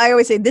 Like I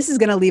always say, this is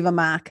going to leave a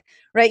mark,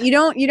 right?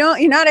 You're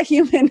not a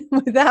human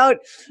without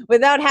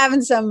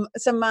having some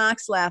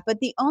marks left. But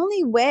the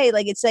only way,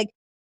 like, it's like,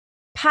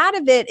 part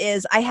of it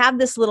is I have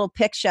this little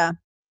picture.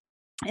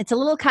 It's a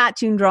little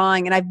cartoon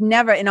drawing, and I've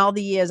never, in all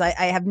the years, I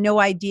have no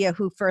idea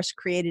who first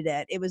created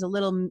it.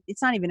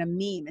 It's not even a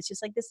meme. It's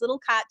just like this little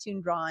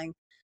cartoon drawing,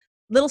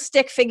 little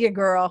stick figure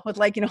girl with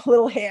like,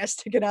 little hair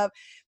sticking up.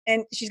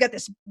 And she's got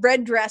this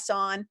red dress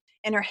on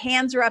and her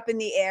hands are up in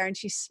the air and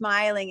she's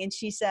smiling and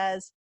she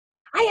says,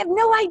 I have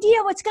no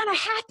idea what's going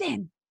to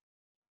happen.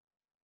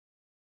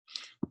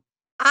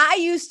 I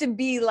used to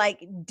be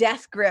like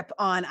death grip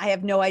on, I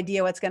have no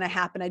idea what's going to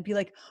happen. I'd be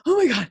like,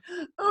 oh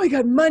my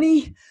God,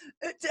 money.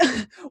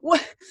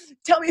 What?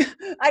 Tell me,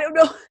 I don't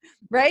know.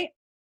 Right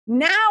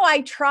now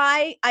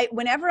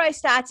whenever I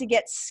start to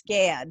get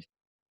scared,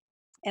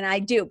 And I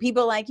do.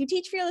 People like, you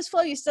teach fearless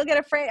flow, you still get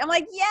afraid. I'm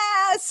like,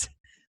 yes.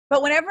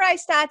 But whenever I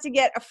start to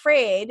get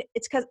afraid,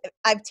 it's because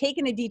I've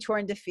taken a detour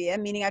into fear,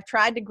 meaning I've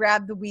tried to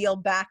grab the wheel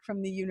back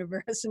from the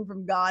universe and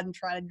from God and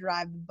try to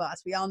drive the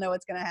bus. We all know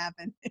what's going to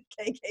happen.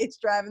 KK's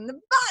driving the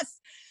bus.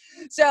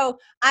 So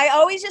I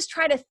always just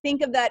try to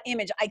think of that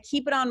image. I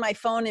keep it on my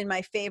phone in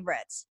my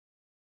favorites.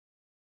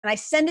 And I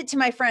send it to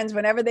my friends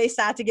whenever they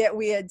start to get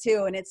weird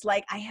too. And it's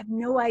like, I have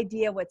no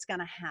idea what's going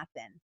to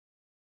happen.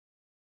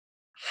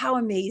 How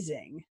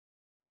amazing.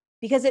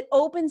 Because it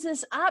opens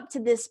us up to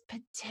this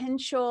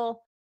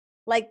potential,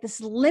 like this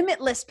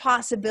limitless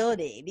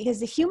possibility, because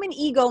the human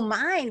ego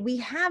mind, we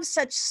have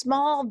such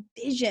small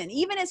vision.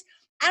 Even as,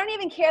 I don't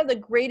even care the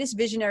greatest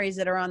visionaries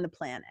that are on the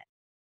planet.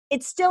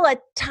 It's still a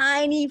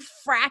tiny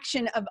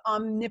fraction of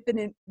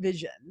omnipotent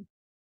vision.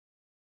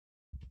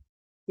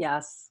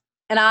 Yes.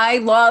 And I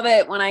love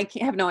it when I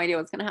have no idea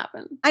what's going to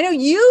happen. I know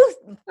you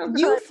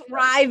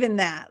thrive in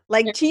that.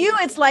 Like to you,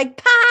 it's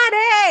like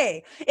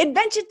party,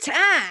 adventure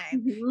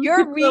time.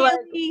 You're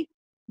really,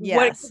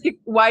 yes.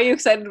 Why are you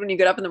excited when you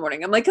get up in the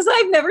morning? I'm like, because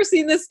I've never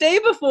seen this day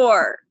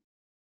before.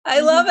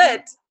 I love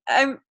it.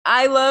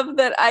 I love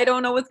that I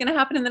don't know what's going to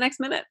happen in the next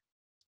minute.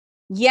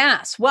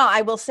 Yes. Well,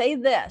 I will say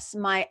this,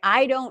 my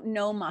I don't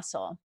know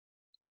muscle,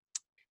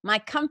 my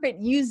comfort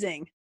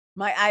using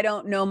my I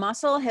don't know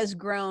muscle has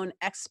grown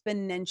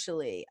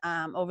exponentially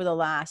over the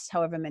last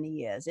however many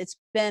years. It's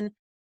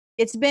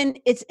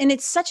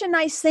such a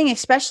nice thing,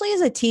 especially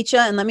as a teacher.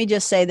 And let me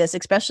just say this,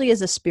 especially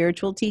as a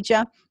spiritual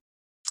teacher,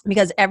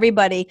 because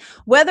everybody,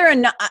 whether or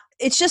not,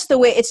 it's just the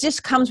way, it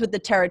just comes with the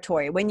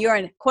territory. When you're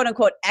an quote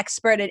unquote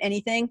expert at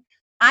anything,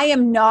 I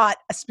am not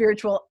a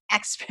spiritual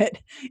expert.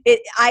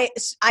 I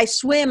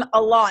swim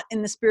a lot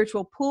in the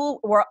spiritual pool.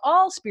 We're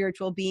all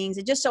spiritual beings.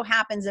 It just so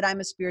happens that I'm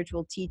a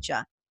spiritual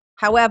teacher.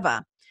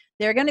 However,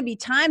 there are going to be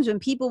times when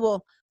people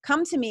will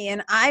come to me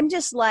and I'm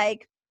just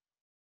like,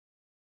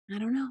 I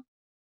don't know.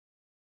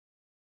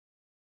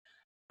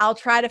 I'll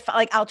try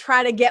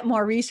to get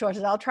more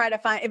resources. I'll try to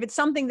find, if it's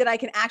something that I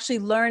can actually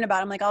learn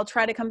about, I'm like, I'll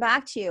try to come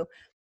back to you.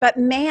 But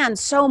man,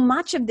 so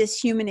much of this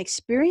human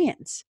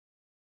experience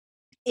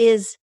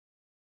is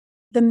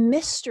the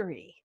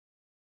mystery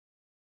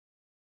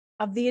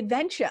of the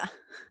adventure,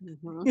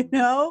 you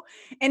know?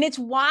 And it's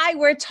why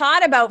we're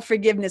taught about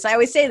forgiveness. I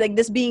always say, like,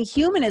 this being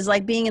human is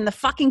like being in the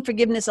fucking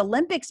forgiveness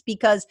Olympics,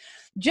 because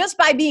just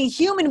by being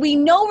human, we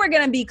know we're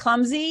going to be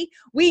clumsy.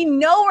 We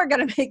know we're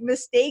going to make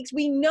mistakes.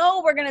 We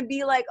know we're going to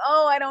be like,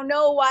 oh, I don't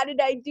know. Why did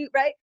I do,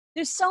 right?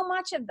 There's so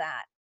much of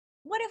that.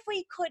 What if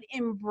we could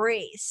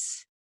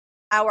embrace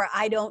our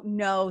I don't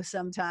know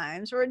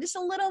sometimes, or just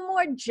a little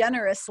more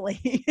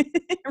generously,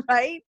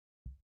 right?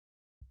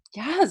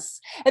 Yes.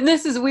 And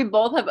we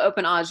both have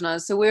open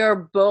ajnas. So we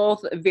are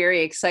both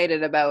very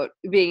excited about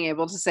being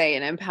able to say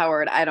an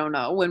empowered, I don't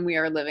know, when we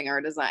are living our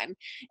design.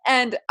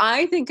 And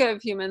I think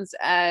of humans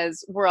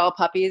as we're all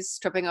puppies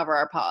tripping over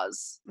our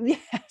paws.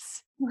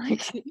 Yes.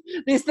 Like,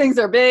 these things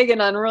are big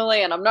and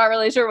unruly and I'm not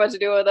really sure what to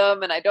do with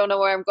them. And I don't know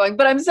where I'm going,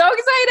 but I'm so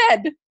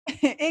excited.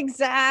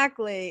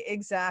 Exactly.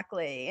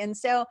 And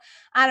so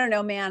I don't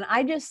know, man,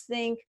 I just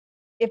think,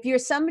 if you're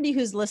somebody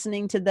who's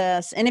listening to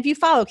this, and if you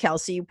follow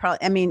Kelsey, you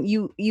probably, I mean,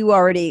 you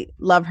already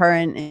love her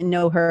and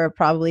know her,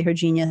 probably her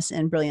genius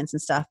and brilliance and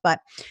stuff. But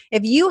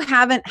if you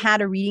haven't had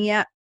a reading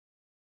yet,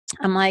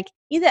 I'm like,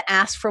 either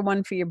ask for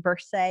one for your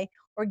birthday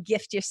or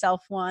gift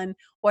yourself one,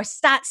 or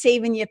start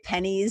saving your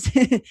pennies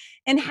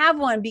and have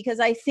one, because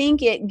I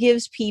think it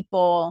gives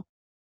people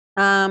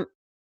not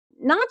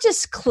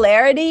just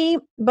clarity,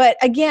 but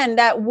again,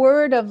 that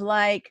word of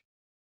like,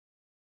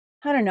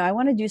 I don't know. I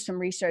want to do some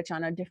research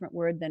on a different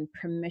word than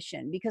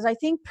permission, because I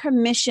think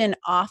permission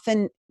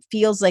often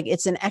feels like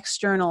it's an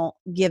external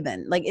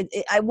given. Like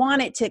I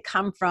want it to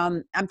come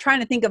from, I'm trying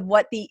to think of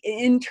what the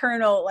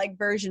internal like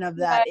version of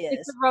that is.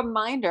 It's a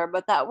reminder,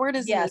 but that word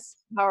is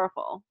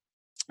powerful.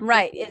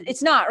 Right.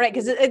 It's not, right.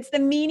 Because it's the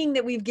meaning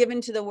that we've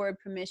given to the word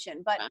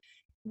permission.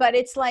 But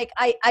it's like,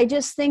 I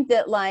just think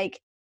that like,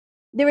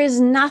 there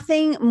is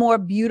nothing more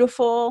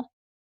beautiful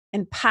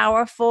and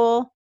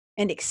powerful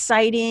and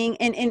exciting.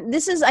 And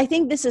this is, I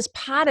think this is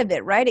part of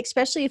it, right?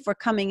 Especially if we're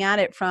coming at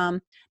it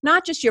from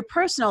not just your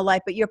personal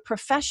life, but your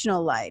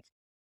professional life.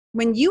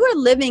 When you are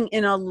living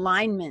in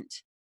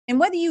alignment, and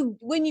whether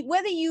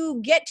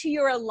you get to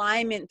your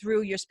alignment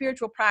through your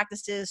spiritual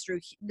practices, through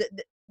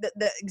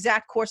the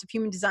exact course of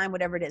human design,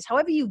 whatever it is,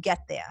 however you get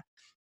there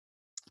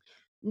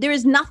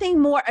is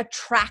nothing more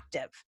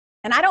attractive.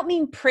 And I don't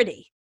mean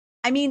pretty.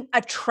 I mean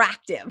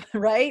attractive,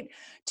 right?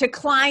 To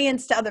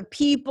clients, to other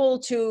people,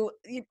 to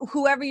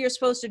whoever you're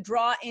supposed to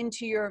draw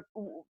into your,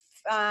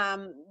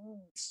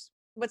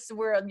 what's the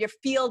word? Your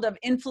field of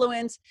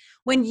influence.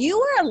 When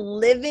you are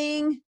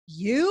living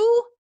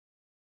you,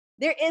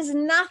 there is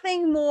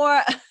nothing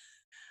more,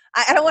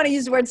 I don't want to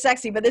use the word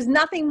sexy, but there's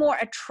nothing more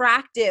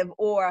attractive,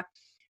 or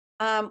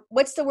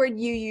what's the word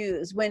you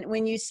use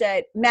when you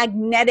said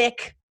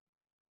magnetic,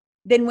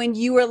 than when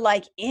you were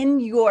like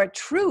in your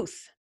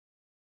truth.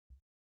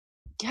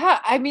 Yeah.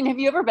 I mean, have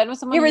you ever been with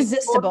someone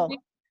irresistible?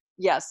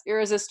 Yes.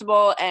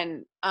 Irresistible.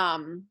 And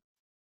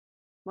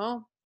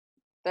Well,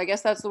 I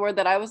guess that's the word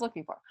that I was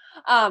looking for.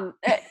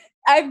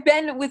 I've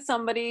been with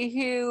somebody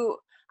who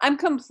I'm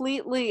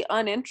completely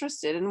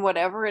uninterested in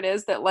whatever it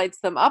is that lights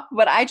them up,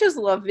 but I just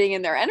love being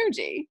in their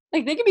energy.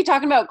 Like they could be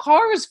talking about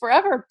cars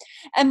forever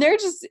and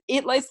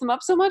it lights them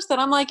up so much that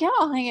I'm like, yeah,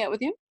 I'll hang out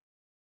with you.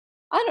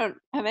 I don't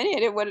have any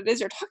idea what it is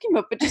you're talking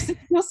about, but just it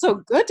feels so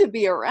good to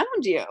be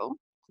around you.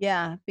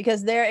 Yeah,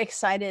 because they're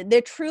excited.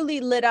 They're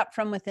truly lit up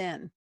from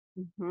within.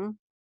 Hmm.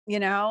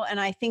 And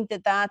I think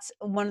that that's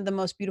one of the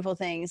most beautiful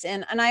things.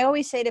 And I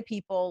always say to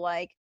people,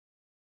 like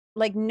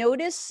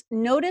notice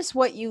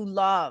what you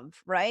love,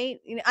 right?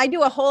 I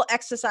do a whole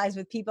exercise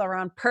with people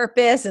around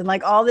purpose and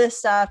like all this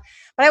stuff,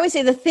 but I always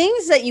say the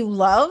things that you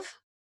love,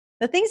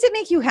 the things that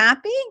make you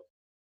happy,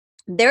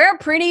 they're a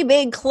pretty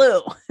big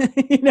clue.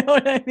 You know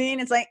what I mean?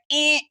 It's like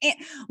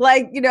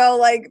like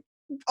like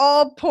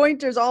all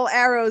pointers, all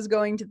arrows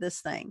going to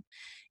this thing.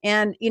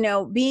 And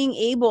being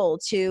able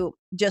to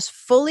just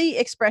fully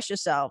express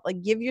yourself,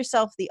 like give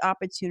yourself the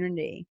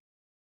opportunity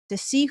to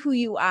see who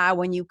you are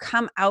when you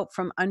come out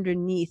from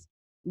underneath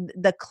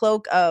the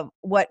cloak of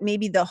what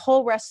maybe the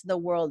whole rest of the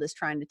world is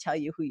trying to tell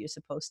you who you're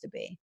supposed to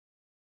be.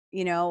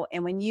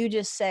 And when you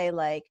just say,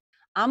 like,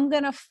 I'm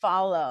going to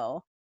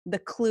follow the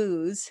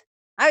clues.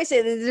 I always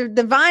say the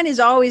divine is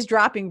always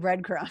dropping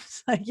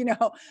breadcrumbs, like,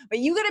 but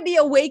you got to be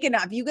awake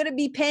enough. You got to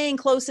be paying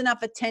close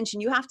enough attention.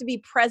 You have to be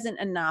present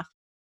enough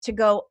to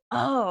go,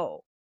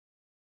 oh,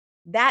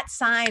 that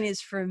sign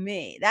is for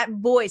me. That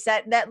voice,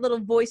 that little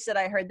voice that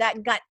I heard,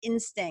 that gut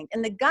instinct.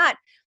 And the gut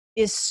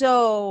is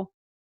so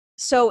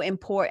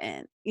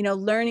important,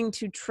 learning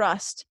to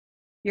trust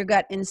your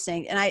gut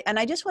instinct. And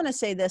I just want to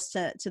say this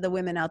to the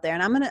women out there,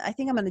 and I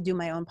think I'm gonna do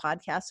my own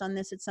podcast on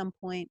this at some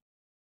point.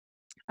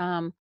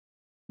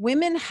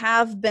 Women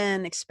have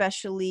been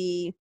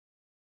especially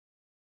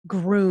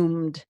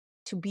groomed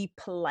to be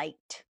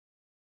polite.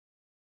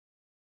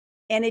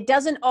 And it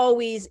does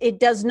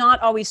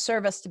not always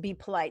serve us to be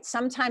polite.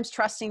 Sometimes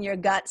trusting your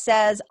gut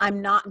says,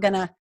 I'm not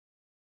gonna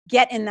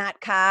get in that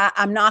car.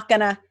 I'm not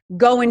going to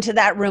go into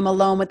that room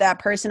alone with that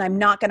person. I'm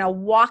not going to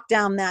walk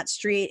down that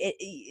street.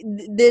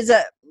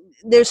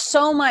 There's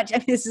so much, I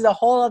mean, this is a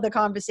whole other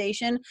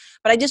conversation,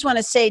 but I just want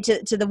to say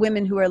to the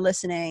women who are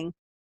listening,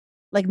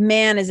 like,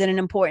 man is in an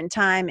important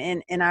time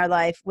in our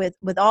life with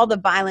all the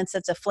violence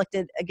that's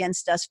afflicted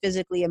against us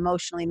physically,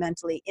 emotionally,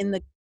 mentally,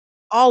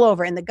 all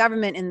over, in the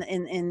government,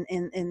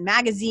 in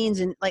magazines,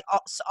 and like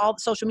all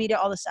social media,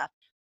 all the stuff.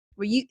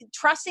 Were you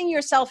trusting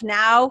yourself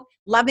now,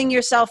 loving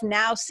yourself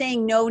now,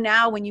 saying no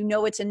now when you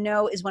know it's a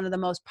no is one of the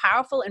most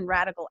powerful and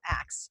radical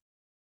acts.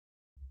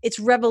 It's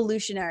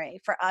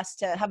revolutionary for us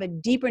to have a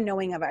deeper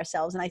knowing of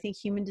ourselves. And I think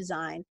human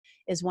design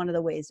is one of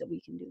the ways that we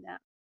can do that.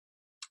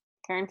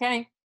 Karen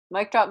Kenney,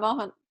 mic drop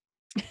moment.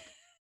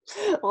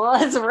 Well,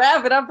 let's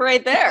wrap it up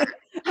right there.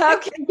 How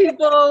can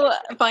people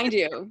find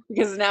you?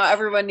 Because now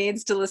everyone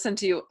needs to listen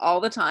to you all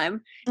the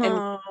time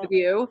and with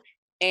you,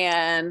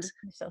 and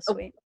You're so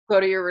sweet. Go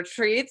to your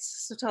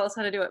retreats. So tell us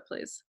how to do it,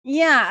 please.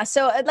 Yeah.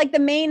 So like the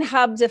main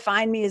hub to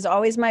find me is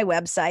always my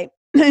website.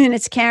 And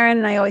it's Karen,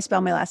 and I always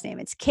spell my last name.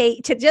 It's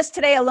just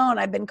today alone,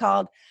 I've been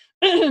called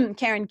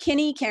Karen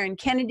Kenney, Karen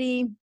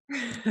Kennedy.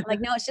 I'm like,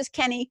 no, it's just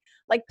Kenney,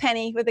 like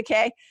Penny with a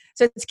K.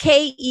 So it's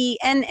Kenney,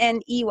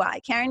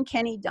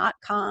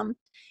 KarenKenney.com.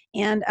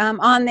 And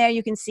on there,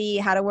 you can see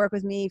how to work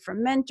with me for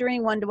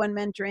mentoring, one-to-one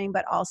mentoring,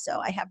 but also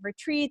I have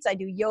retreats. I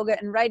do yoga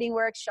and writing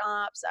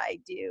workshops. I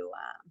do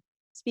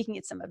speaking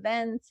at some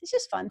events. It's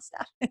just fun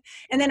stuff.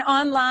 And then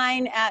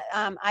online at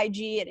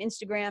IG, at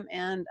Instagram,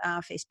 and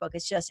Facebook.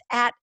 It's just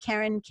at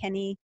Karen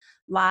Kenney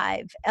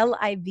Live,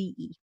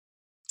 LIVE.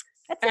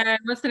 That's it. And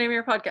what's the name of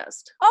your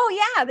podcast?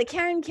 Oh, yeah, The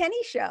Karen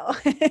Kenney Show.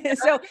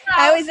 So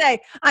I always say,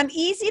 I'm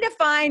easy to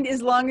find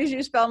as long as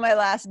you spell my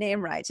last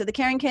name right. So The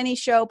Karen Kenney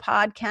Show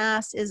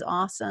podcast is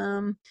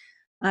awesome.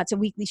 It's a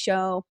weekly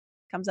show.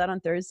 Comes out on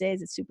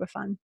Thursdays. It's super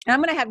fun. And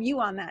I'm going to have you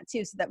on that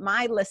too, so that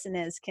my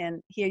listeners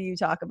can hear you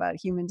talk about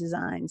human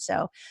design.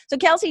 So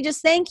Kelsey,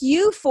 just thank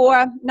you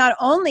for not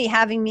only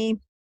having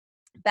me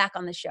back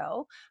on the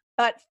show,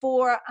 but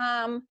for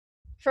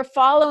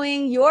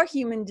following your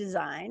human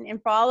design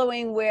and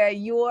following where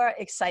your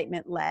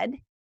excitement led,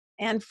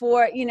 and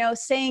for,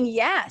 saying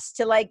yes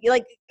to like,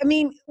 I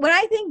mean, when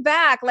I think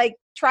back, like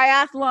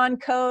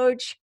triathlon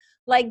coach,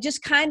 like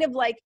just kind of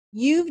like,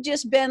 you've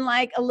just been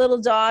like a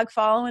little dog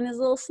following his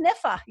little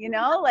sniffer,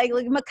 like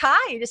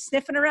Mackay, you're just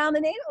sniffing around the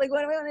neighborhood. Like,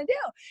 what do I want to do?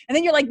 And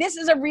then you're like, this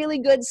is a really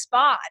good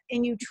spot.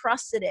 And you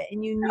trusted it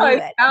and you knew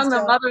it. I found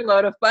the mother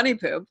load of bunny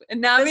poop. And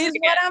now this is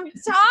what I'm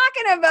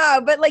talking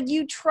about. But like,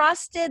 you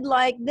trusted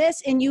like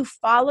this, and you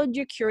followed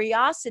your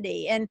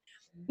curiosity. And,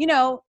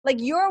 like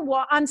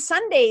on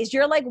Sundays,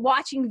 you're like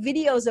watching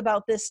videos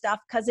about this stuff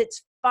because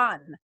it's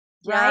fun.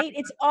 Right?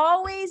 It's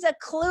always a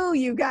clue,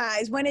 you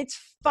guys. When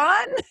it's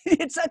fun,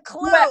 it's a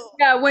clue.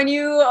 Yeah, when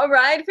you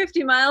ride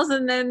 50 miles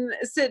and then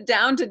sit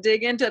down to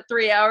dig into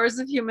 3 hours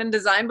of human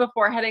design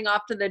before heading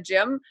off to the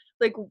gym,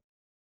 like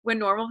when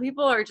normal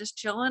people are just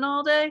chilling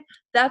all day,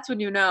 that's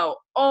when you know,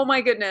 oh my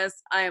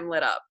goodness, I am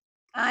lit up.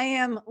 I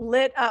am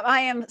lit up.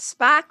 I am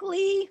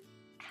sparkly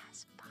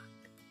as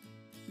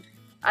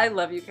I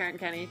love you, Karen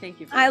Kenney. Thank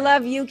you. I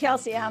love you,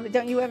 Kelsey Abbott.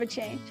 Don't you ever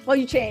change? Well,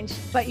 you change,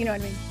 but you know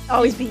what I mean.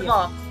 Always be you.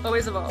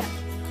 Always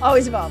evolve.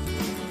 Always evolve.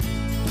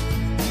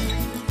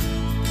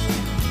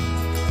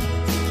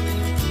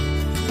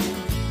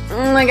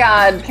 Oh my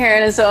God,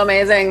 Karen is so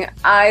amazing.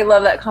 I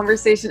love that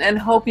conversation and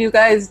hope you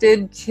guys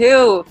did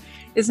too.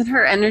 Isn't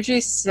her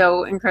energy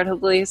so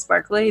incredibly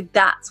sparkly?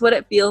 That's what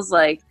it feels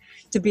like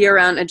to be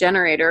around a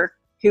generator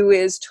who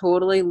is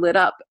totally lit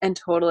up and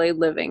totally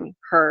living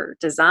her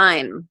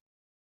design.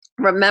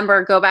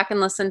 Remember, go back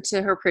and listen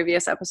to her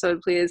previous episode,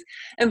 please.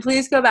 And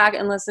please go back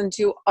and listen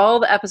to all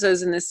the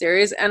episodes in this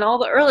series and all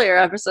the earlier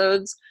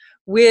episodes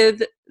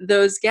with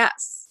those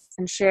guests.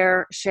 And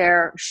share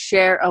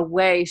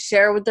away.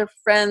 Share with their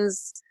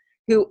friends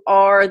who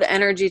are the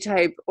energy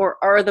type or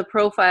are the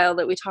profile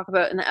that we talk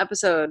about in the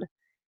episode.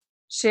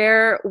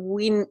 Share.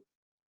 We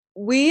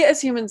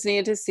as humans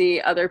need to see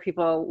other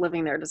people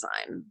living their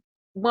design.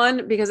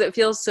 One, because it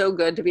feels so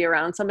good to be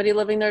around somebody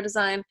living their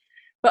design,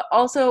 but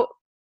also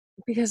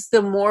because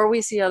the more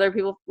we see other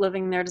people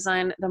living their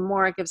design, the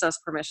more it gives us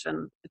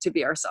permission to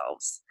be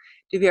ourselves,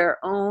 to be our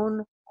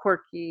own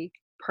quirky,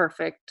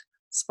 perfect,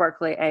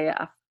 sparkly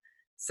AF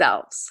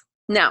selves.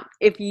 Now,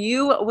 if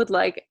you would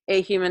like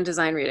a human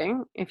design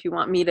reading, if you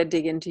want me to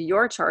dig into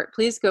your chart,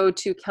 please go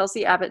to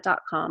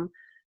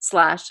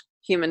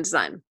kelseyabbott.com/human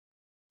design.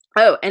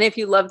 Oh, and if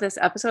you love this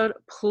episode,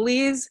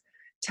 please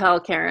tell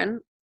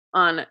Karen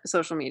on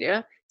social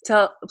media.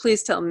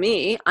 Please tell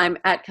me. I'm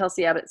at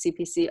Kelsey Abbott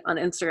CPC on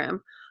Instagram,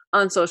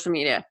 on social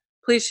media.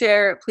 Please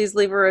share, please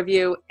leave a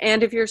review.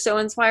 And if you're so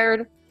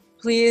inspired,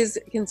 please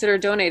consider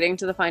donating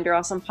to the Find Your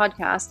Awesome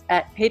podcast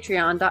at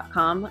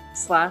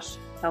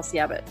patreon.com/Kelsey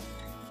Abbott.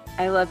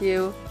 I love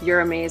you.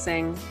 You're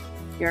amazing.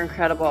 You're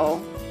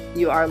incredible.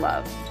 You are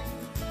love.